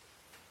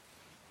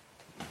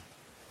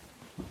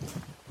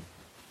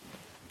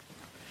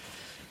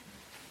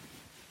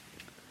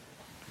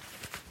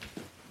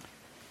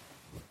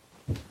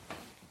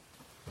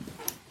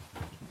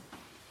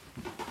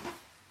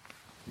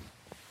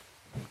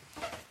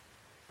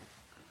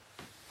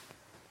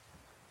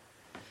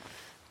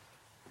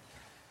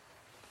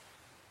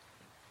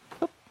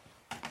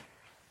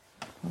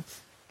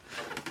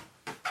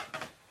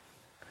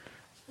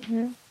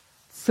 Yeah.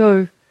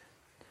 So,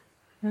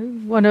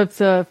 one of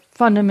the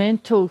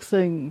fundamental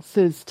things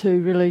is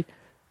to really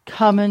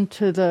come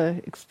into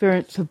the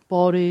experience of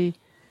body,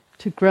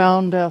 to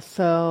ground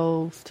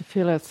ourselves, to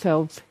feel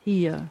ourselves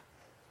here.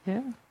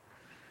 Yeah.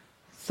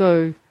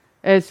 So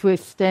as we're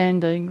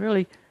standing,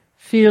 really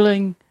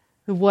feeling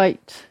the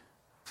weight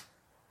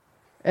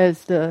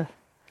as the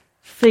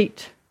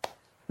feet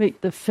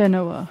meet the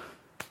whenua.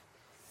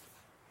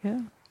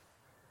 Yeah.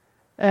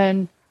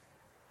 And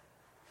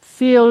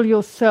feel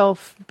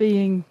yourself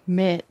being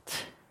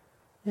met.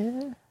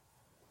 Yeah.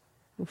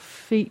 Your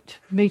feet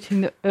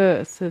meeting the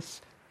earth, this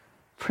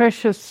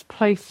precious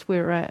place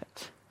we're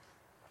at.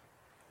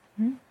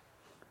 Yeah.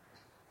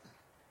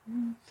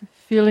 So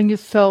feeling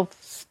yourself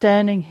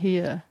standing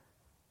here,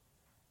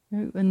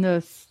 in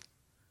this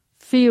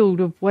field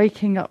of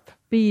waking up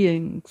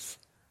beings.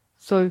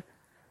 So,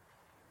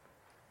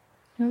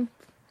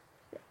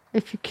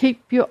 if you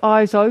keep your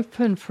eyes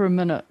open for a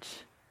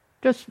minute,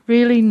 just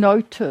really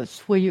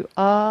notice where you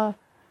are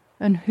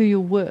and who you're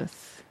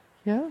with.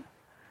 Yeah?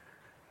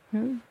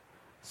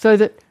 So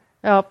that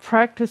our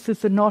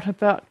practices are not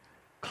about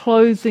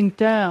closing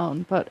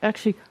down, but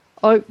actually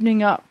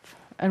opening up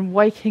and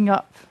waking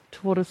up to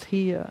what is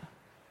here.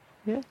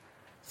 Yeah?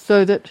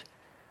 So that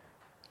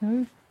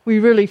we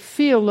really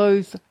feel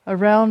those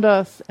around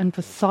us and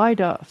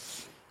beside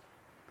us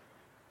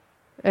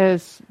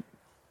as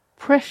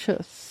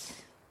precious,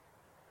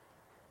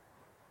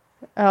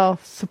 our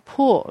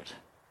support,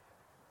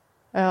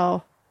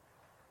 our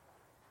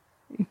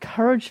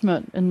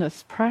encouragement in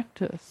this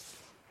practice.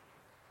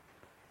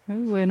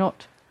 We're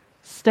not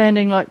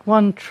standing like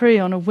one tree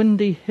on a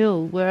windy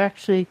hill, we're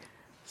actually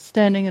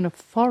standing in a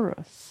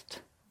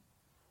forest.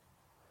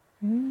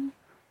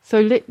 So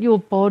let your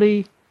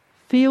body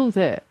feel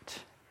that.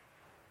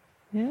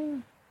 Yeah.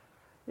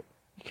 You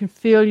can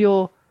feel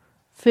your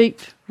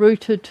feet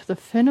rooted to the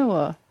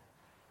whenua,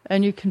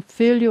 and you can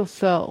feel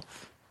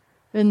yourself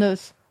in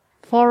this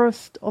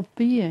forest of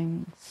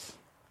beings.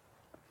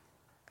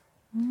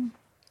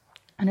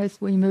 And as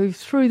we move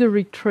through the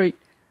retreat,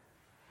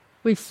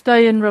 we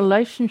stay in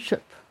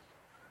relationship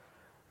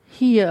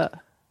here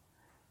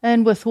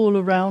and with all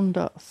around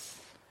us.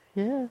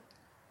 Yeah.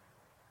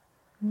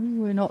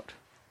 We're not...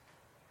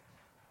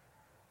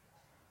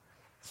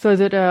 So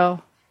that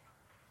our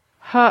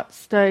heart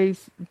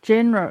stays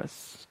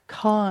generous,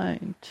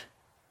 kind,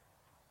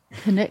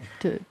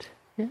 connected.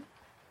 Yeah.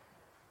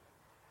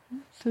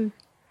 So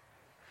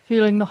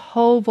feeling the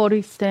whole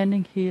body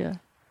standing here.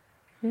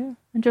 Yeah.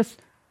 And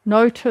just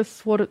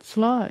notice what it's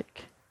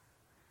like.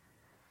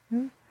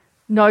 Yeah.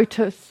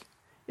 Notice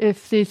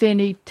if there's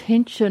any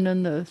tension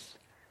in this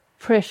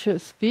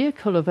precious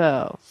vehicle of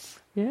ours.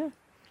 Yeah.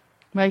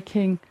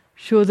 Making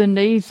sure the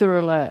knees are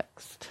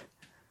relaxed.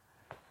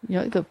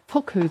 The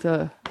puku,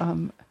 the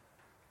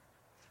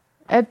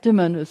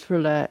abdomen is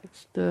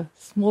relaxed, the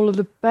small of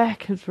the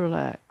back is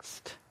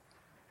relaxed.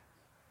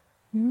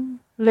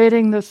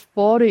 Letting this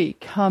body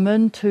come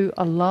into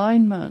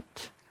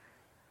alignment.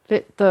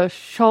 Let the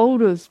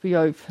shoulders be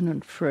open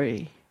and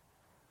free.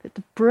 Let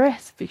the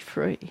breath be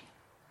free.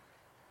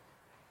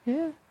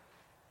 Yeah.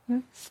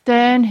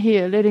 Stand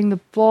here, letting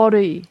the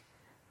body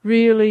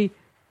really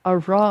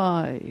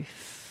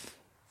arrive.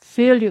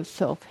 Feel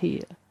yourself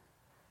here.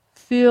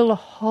 Feel a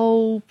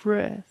whole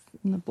breath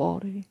in the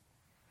body.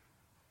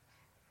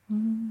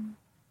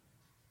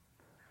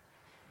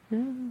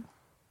 Yeah.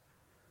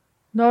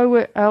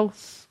 Nowhere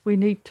else we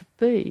need to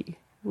be.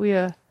 We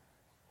are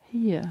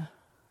here.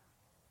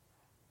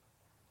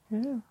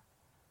 Yeah.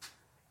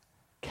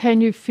 Can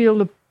you feel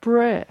the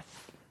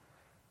breath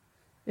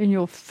in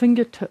your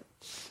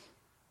fingertips,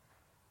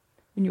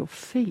 in your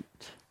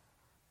feet?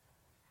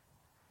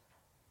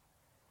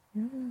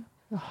 Yeah.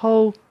 The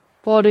whole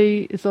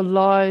body is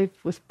alive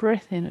with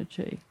breath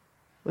energy,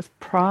 with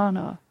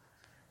prana,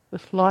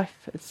 with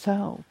life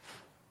itself.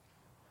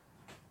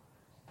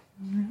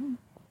 Yeah.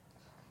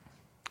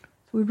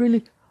 We're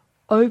really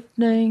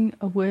opening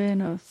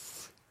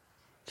awareness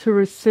to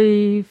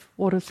receive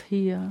what is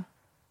here.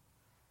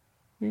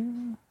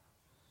 Yeah.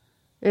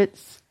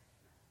 It's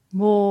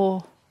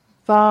more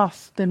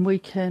vast than we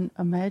can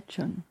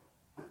imagine.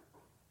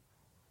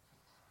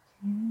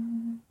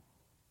 Yeah.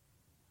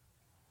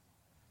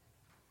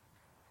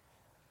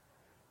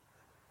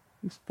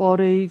 This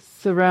body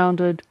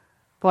surrounded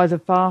by the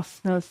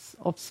vastness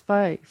of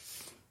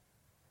space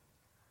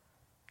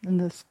in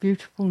this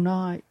beautiful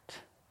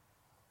night.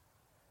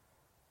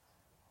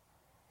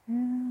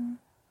 Yeah.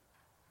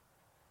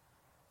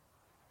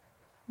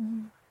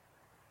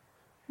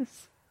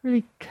 Just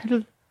really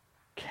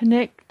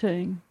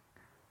connecting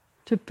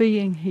to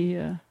being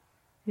here.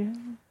 Yeah.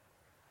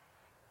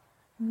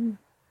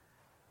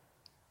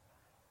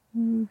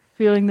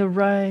 Feeling the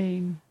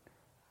rain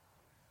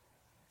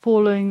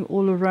falling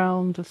all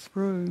around this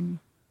room.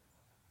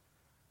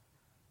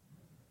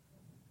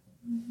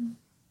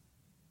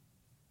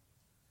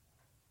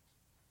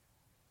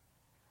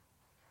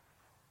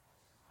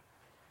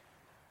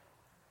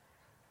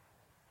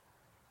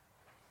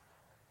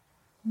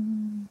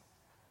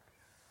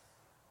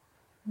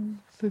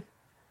 So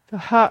the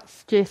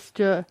heart's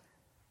gesture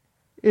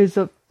is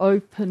of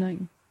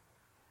opening,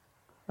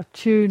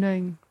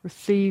 attuning,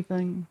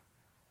 receiving.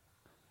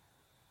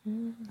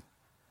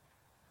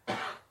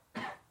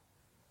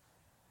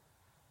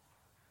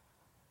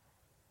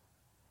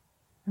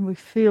 And we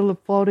feel the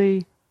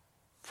body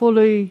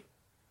fully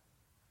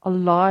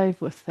alive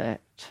with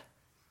that.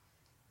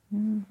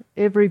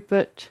 Every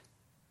bit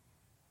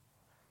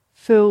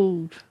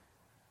filled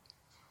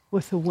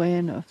with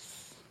awareness.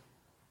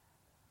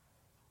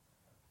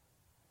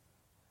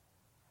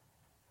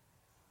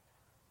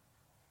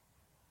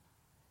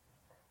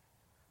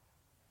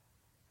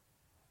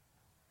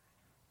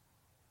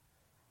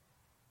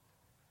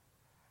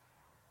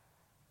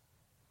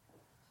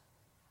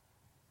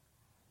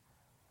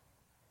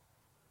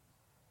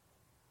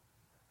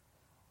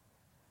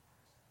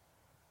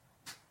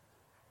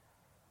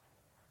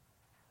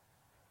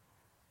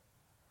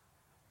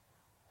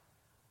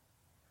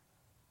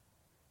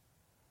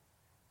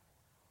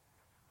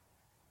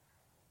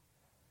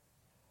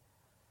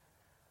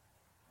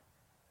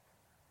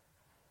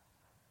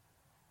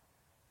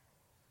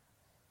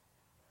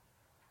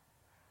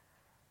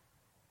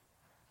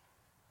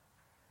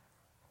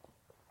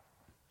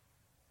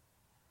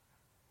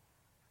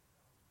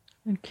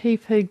 And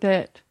keeping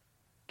that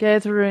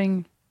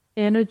gathering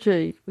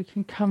energy, we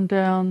can come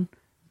down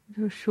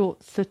to a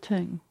short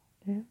sitting.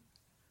 Yeah?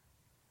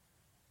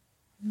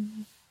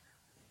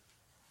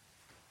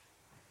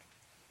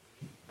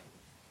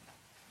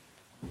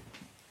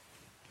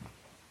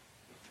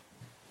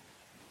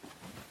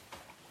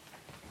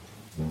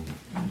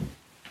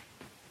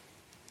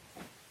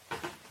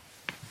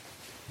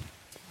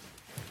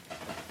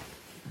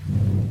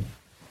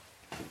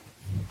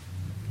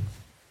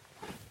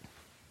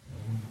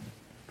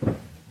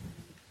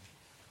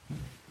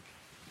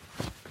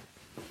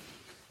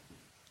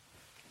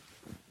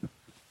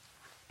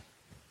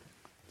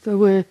 So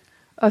we're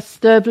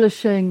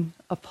establishing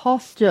a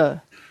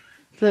posture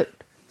that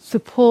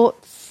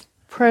supports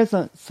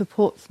presence,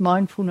 supports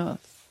mindfulness.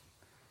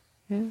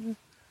 Yeah?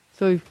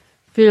 So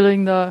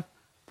feeling the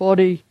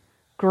body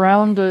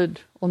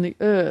grounded on the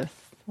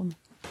earth.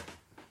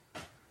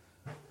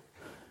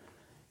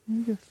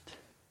 Just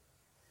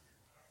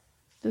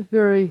the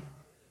very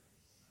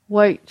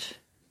weight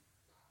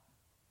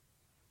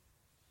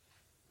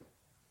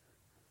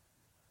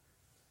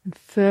and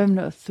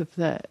firmness of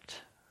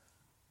that.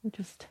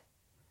 Just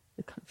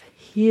the kind of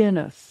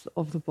here-ness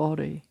of the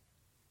body.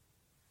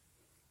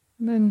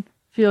 And then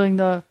feeling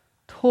the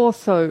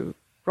torso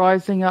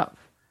rising up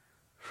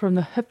from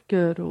the hip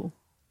girdle.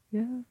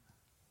 Yeah.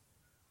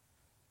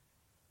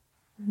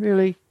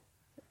 Really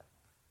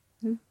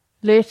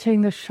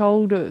letting the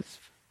shoulders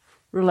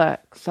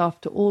relax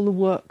after all the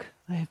work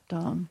they have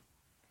done.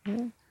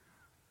 Yeah.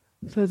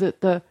 So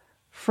that the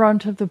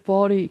front of the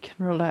body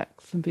can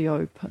relax and be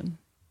open.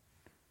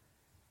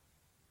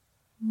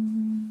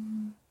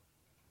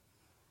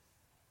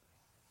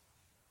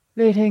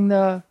 Letting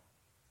the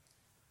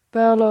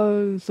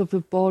bellows of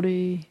the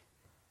body,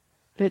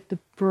 let the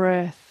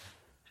breath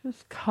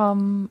just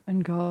come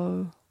and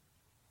go.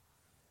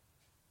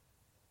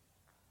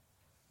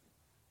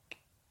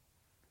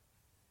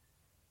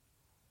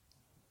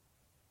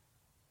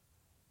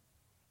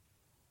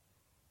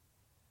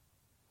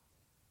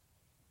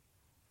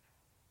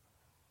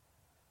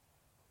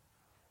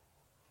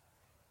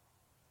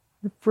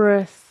 The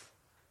breath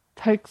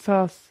takes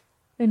us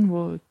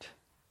inward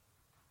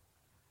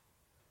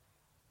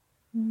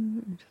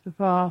into the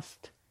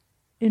vast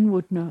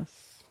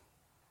inwardness.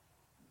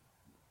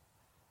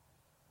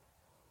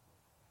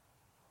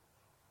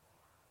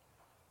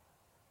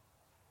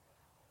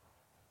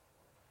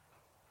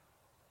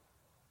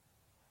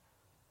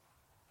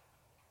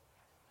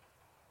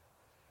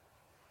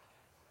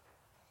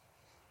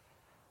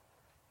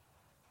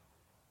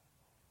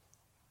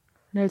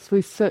 And as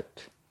we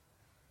sit,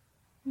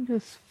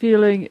 just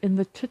feeling in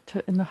the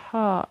chitta, in the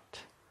heart,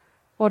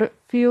 what it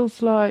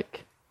feels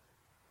like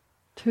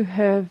to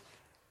have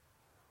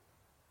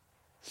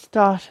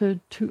started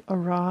to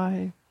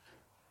arrive.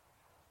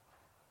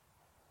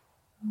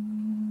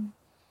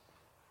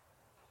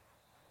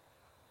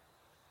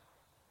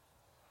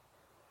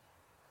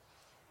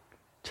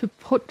 To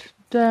put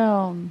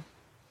down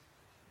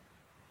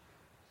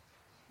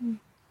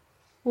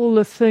all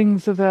the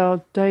things of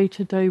our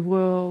day-to-day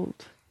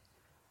world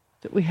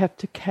that we have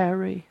to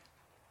carry.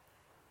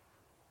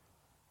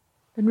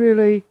 And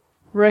really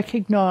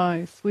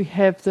recognize we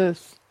have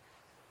this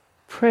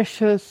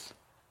precious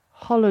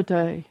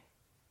holiday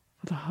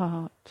for the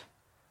heart.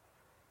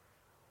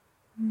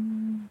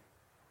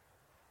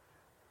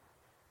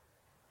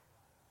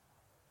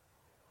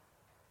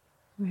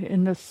 We're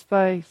in this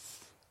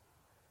space,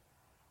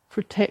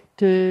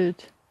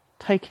 protected,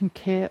 taken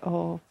care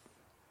of.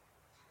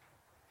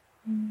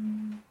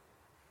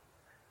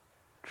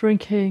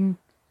 Drinking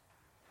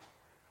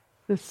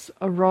this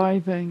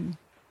arriving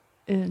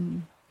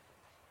in.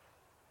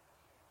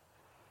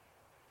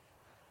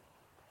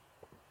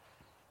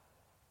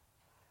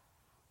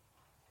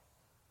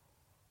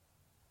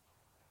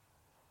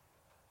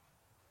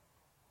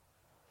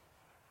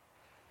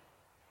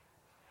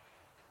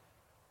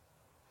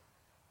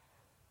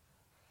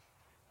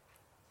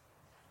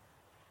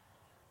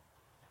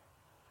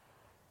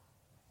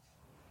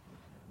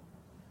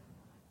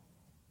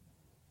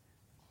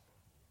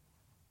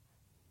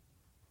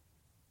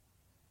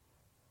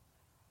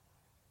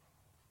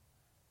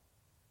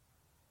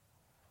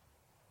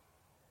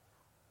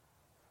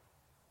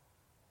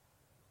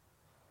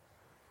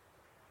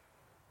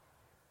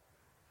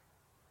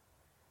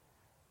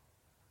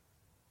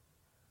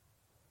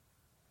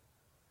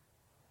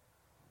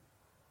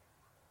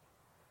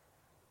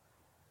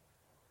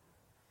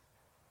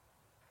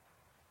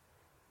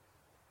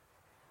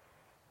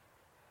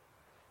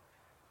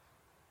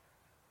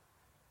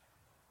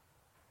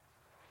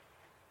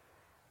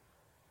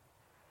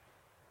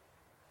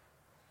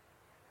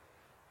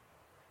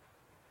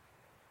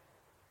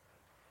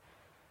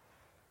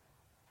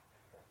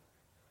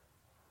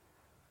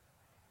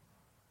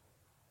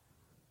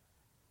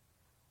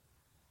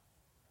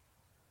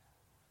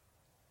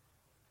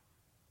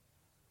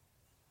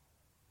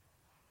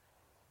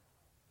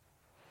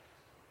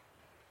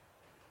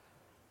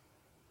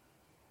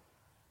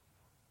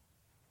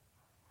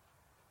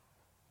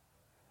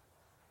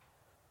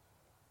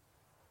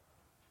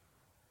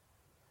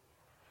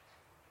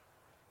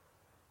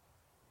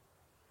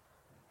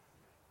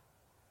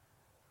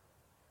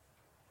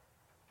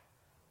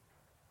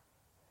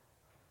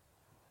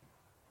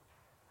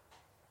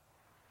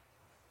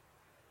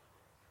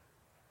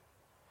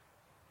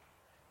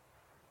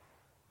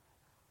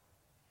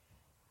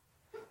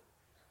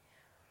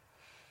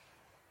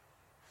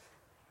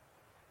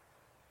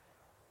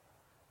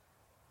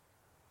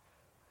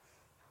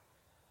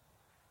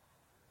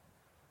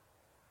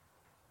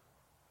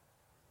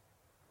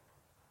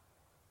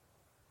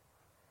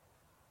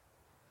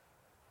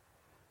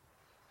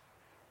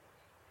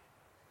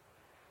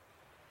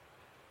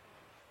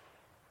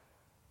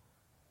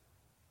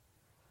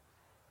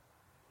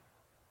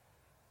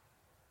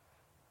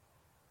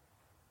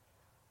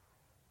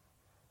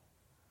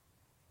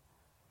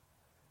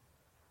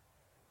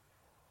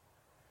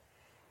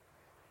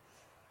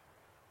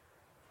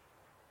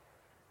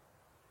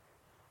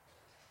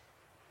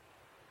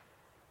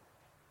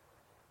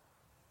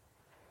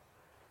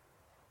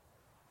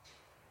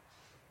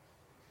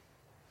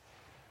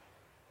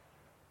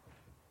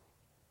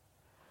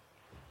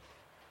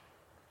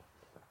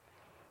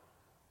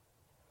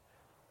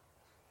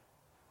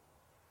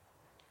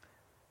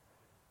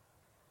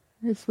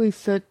 As we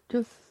sit,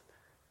 just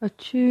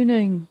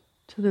attuning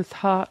to this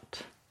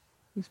heart,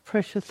 these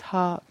precious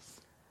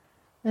hearts,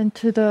 and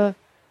to the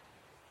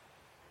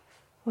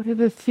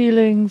whatever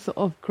feelings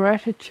of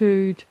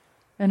gratitude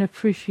and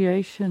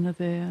appreciation are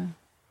there.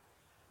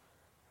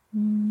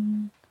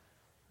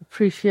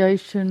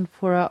 Appreciation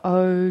for our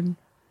own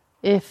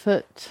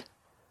effort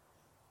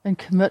and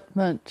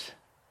commitment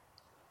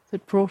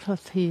that brought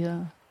us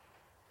here.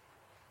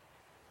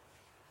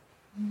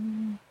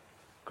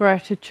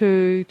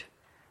 Gratitude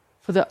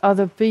for the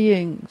other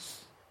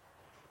beings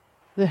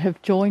that have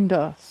joined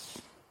us.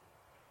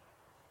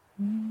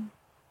 And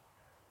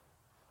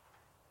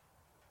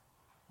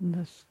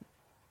this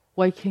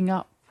waking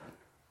up.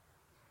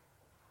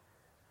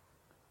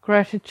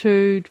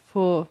 Gratitude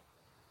for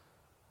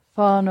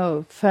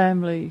whānau,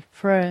 family,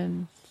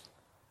 friends,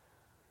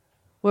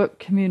 work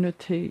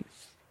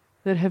communities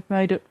that have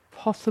made it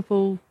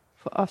possible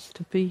for us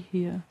to be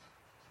here.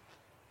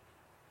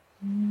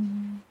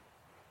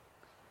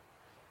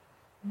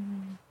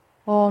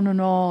 On and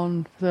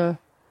on, the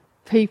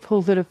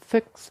people that have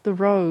fixed the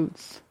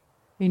roads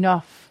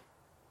enough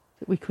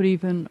that we could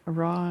even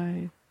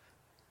arrive.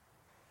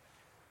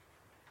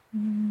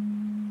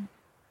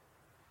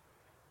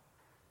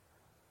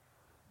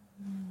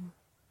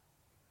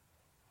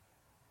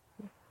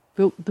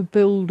 Built the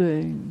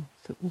buildings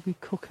that will be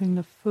cooking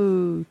the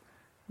food,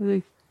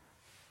 the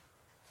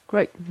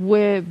great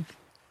web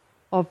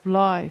of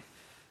life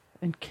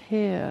and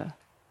care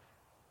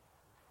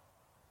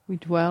we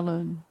dwell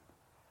in.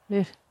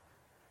 Let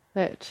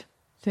that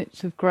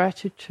sense of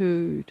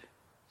gratitude,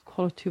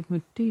 quality of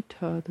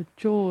mudita, the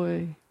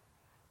joy,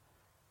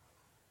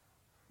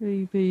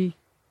 really be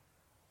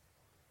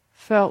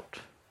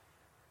felt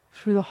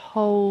through the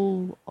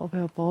whole of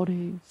our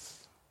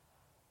bodies.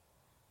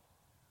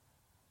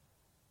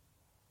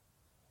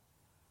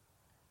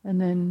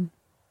 And then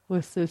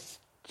with this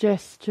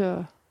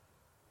gesture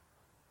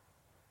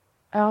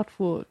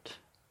outward,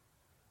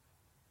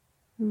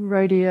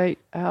 radiate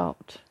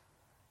out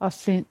a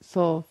sense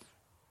of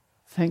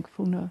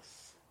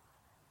thankfulness.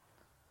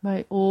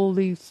 May all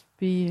these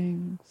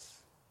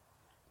beings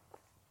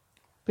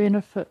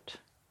benefit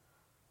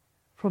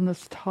from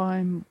this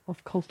time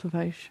of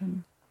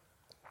cultivation.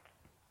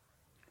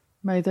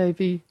 May they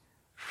be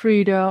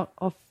freed out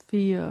of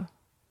fear,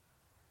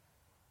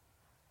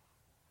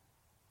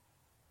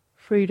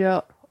 freed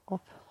out of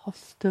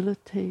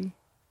hostility.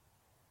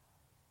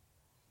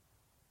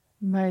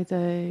 May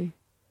they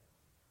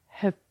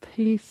have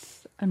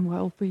peace and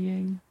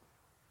well-being,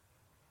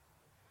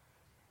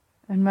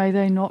 and may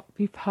they not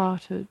be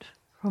parted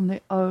from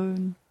their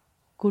own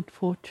good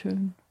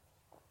fortune.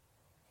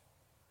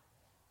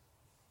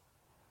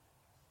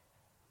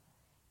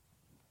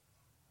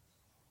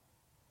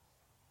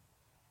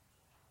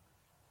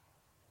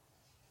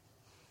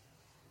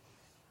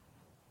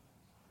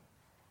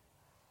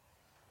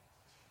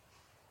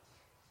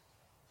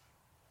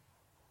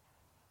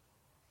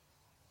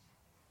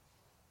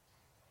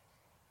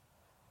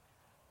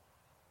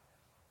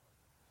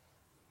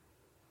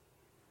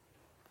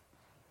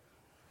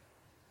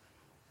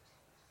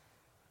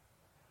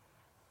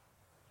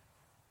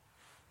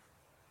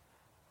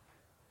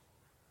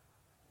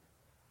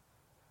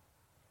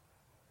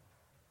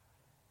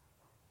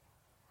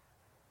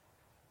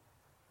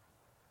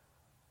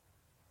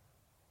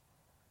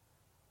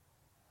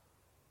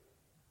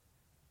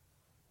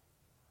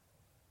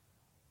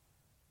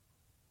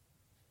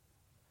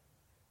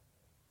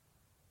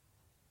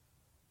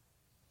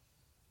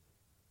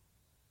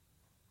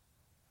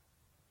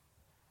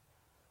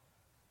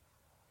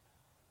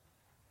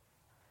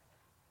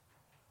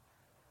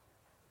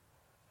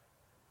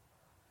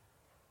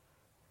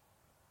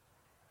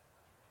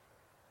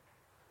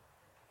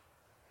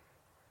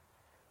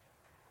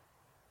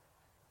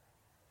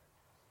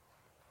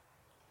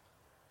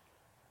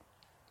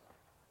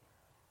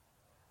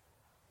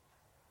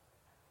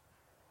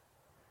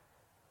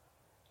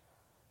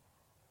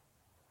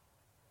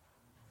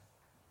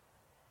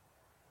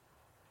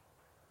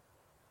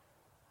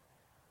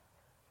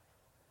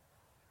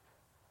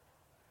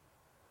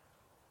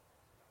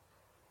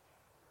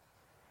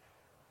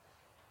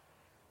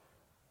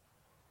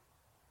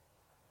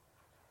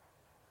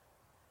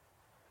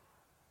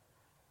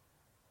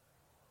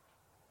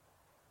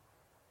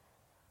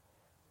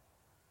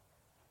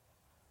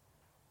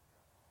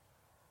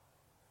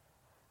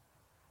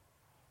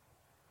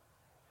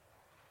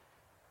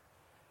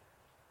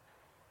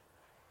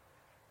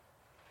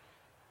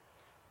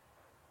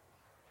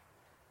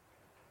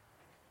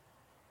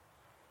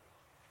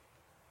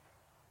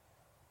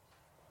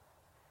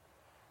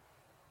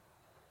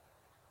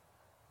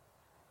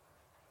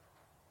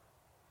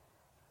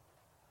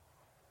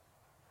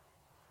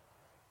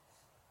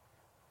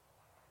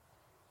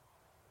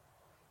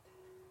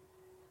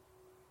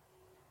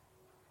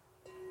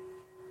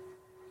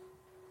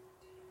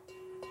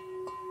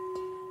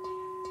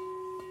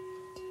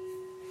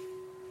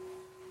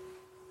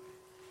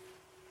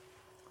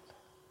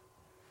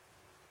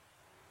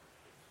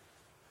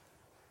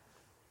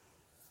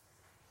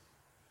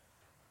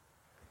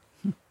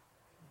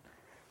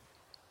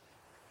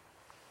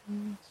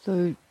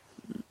 So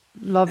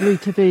lovely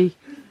to be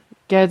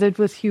gathered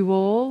with you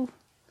all.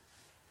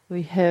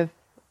 We have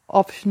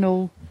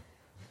optional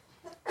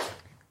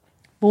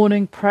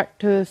morning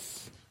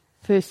practice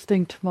first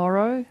thing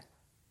tomorrow.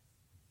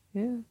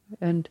 Yeah,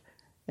 and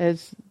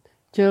as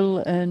Jill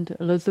and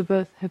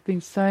Elizabeth have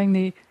been saying,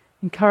 the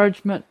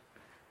encouragement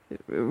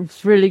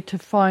is really to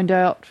find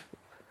out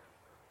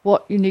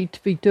what you need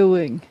to be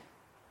doing,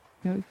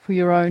 for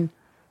your own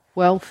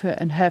welfare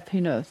and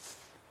happiness,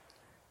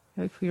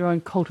 for your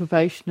own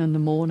cultivation in the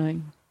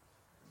morning.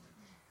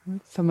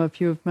 Some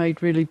of you have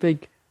made really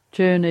big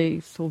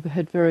journeys or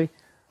had very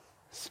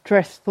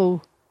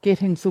stressful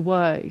gettings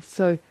away.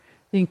 So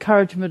the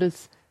encouragement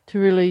is to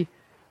really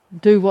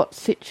do what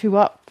sets you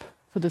up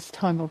for this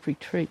time of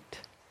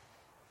retreat.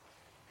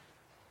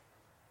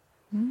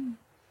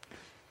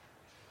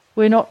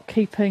 We're not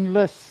keeping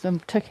lists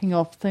and ticking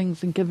off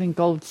things and giving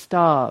gold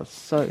stars,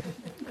 so...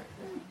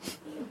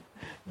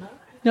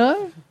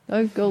 No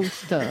gold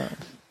stars.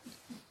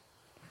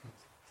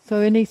 So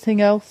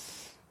anything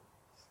else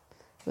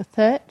with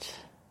that?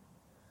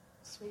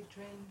 Sweet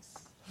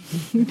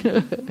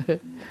dreams.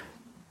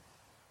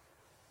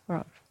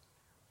 Right.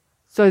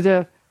 So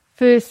the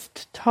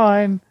first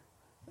time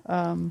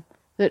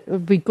that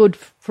would be good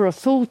for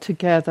us all to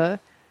gather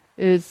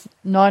is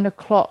 9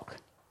 o'clock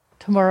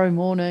tomorrow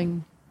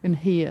morning in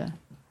here.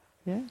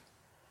 Yeah?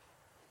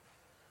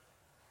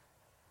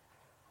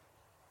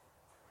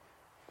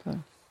 So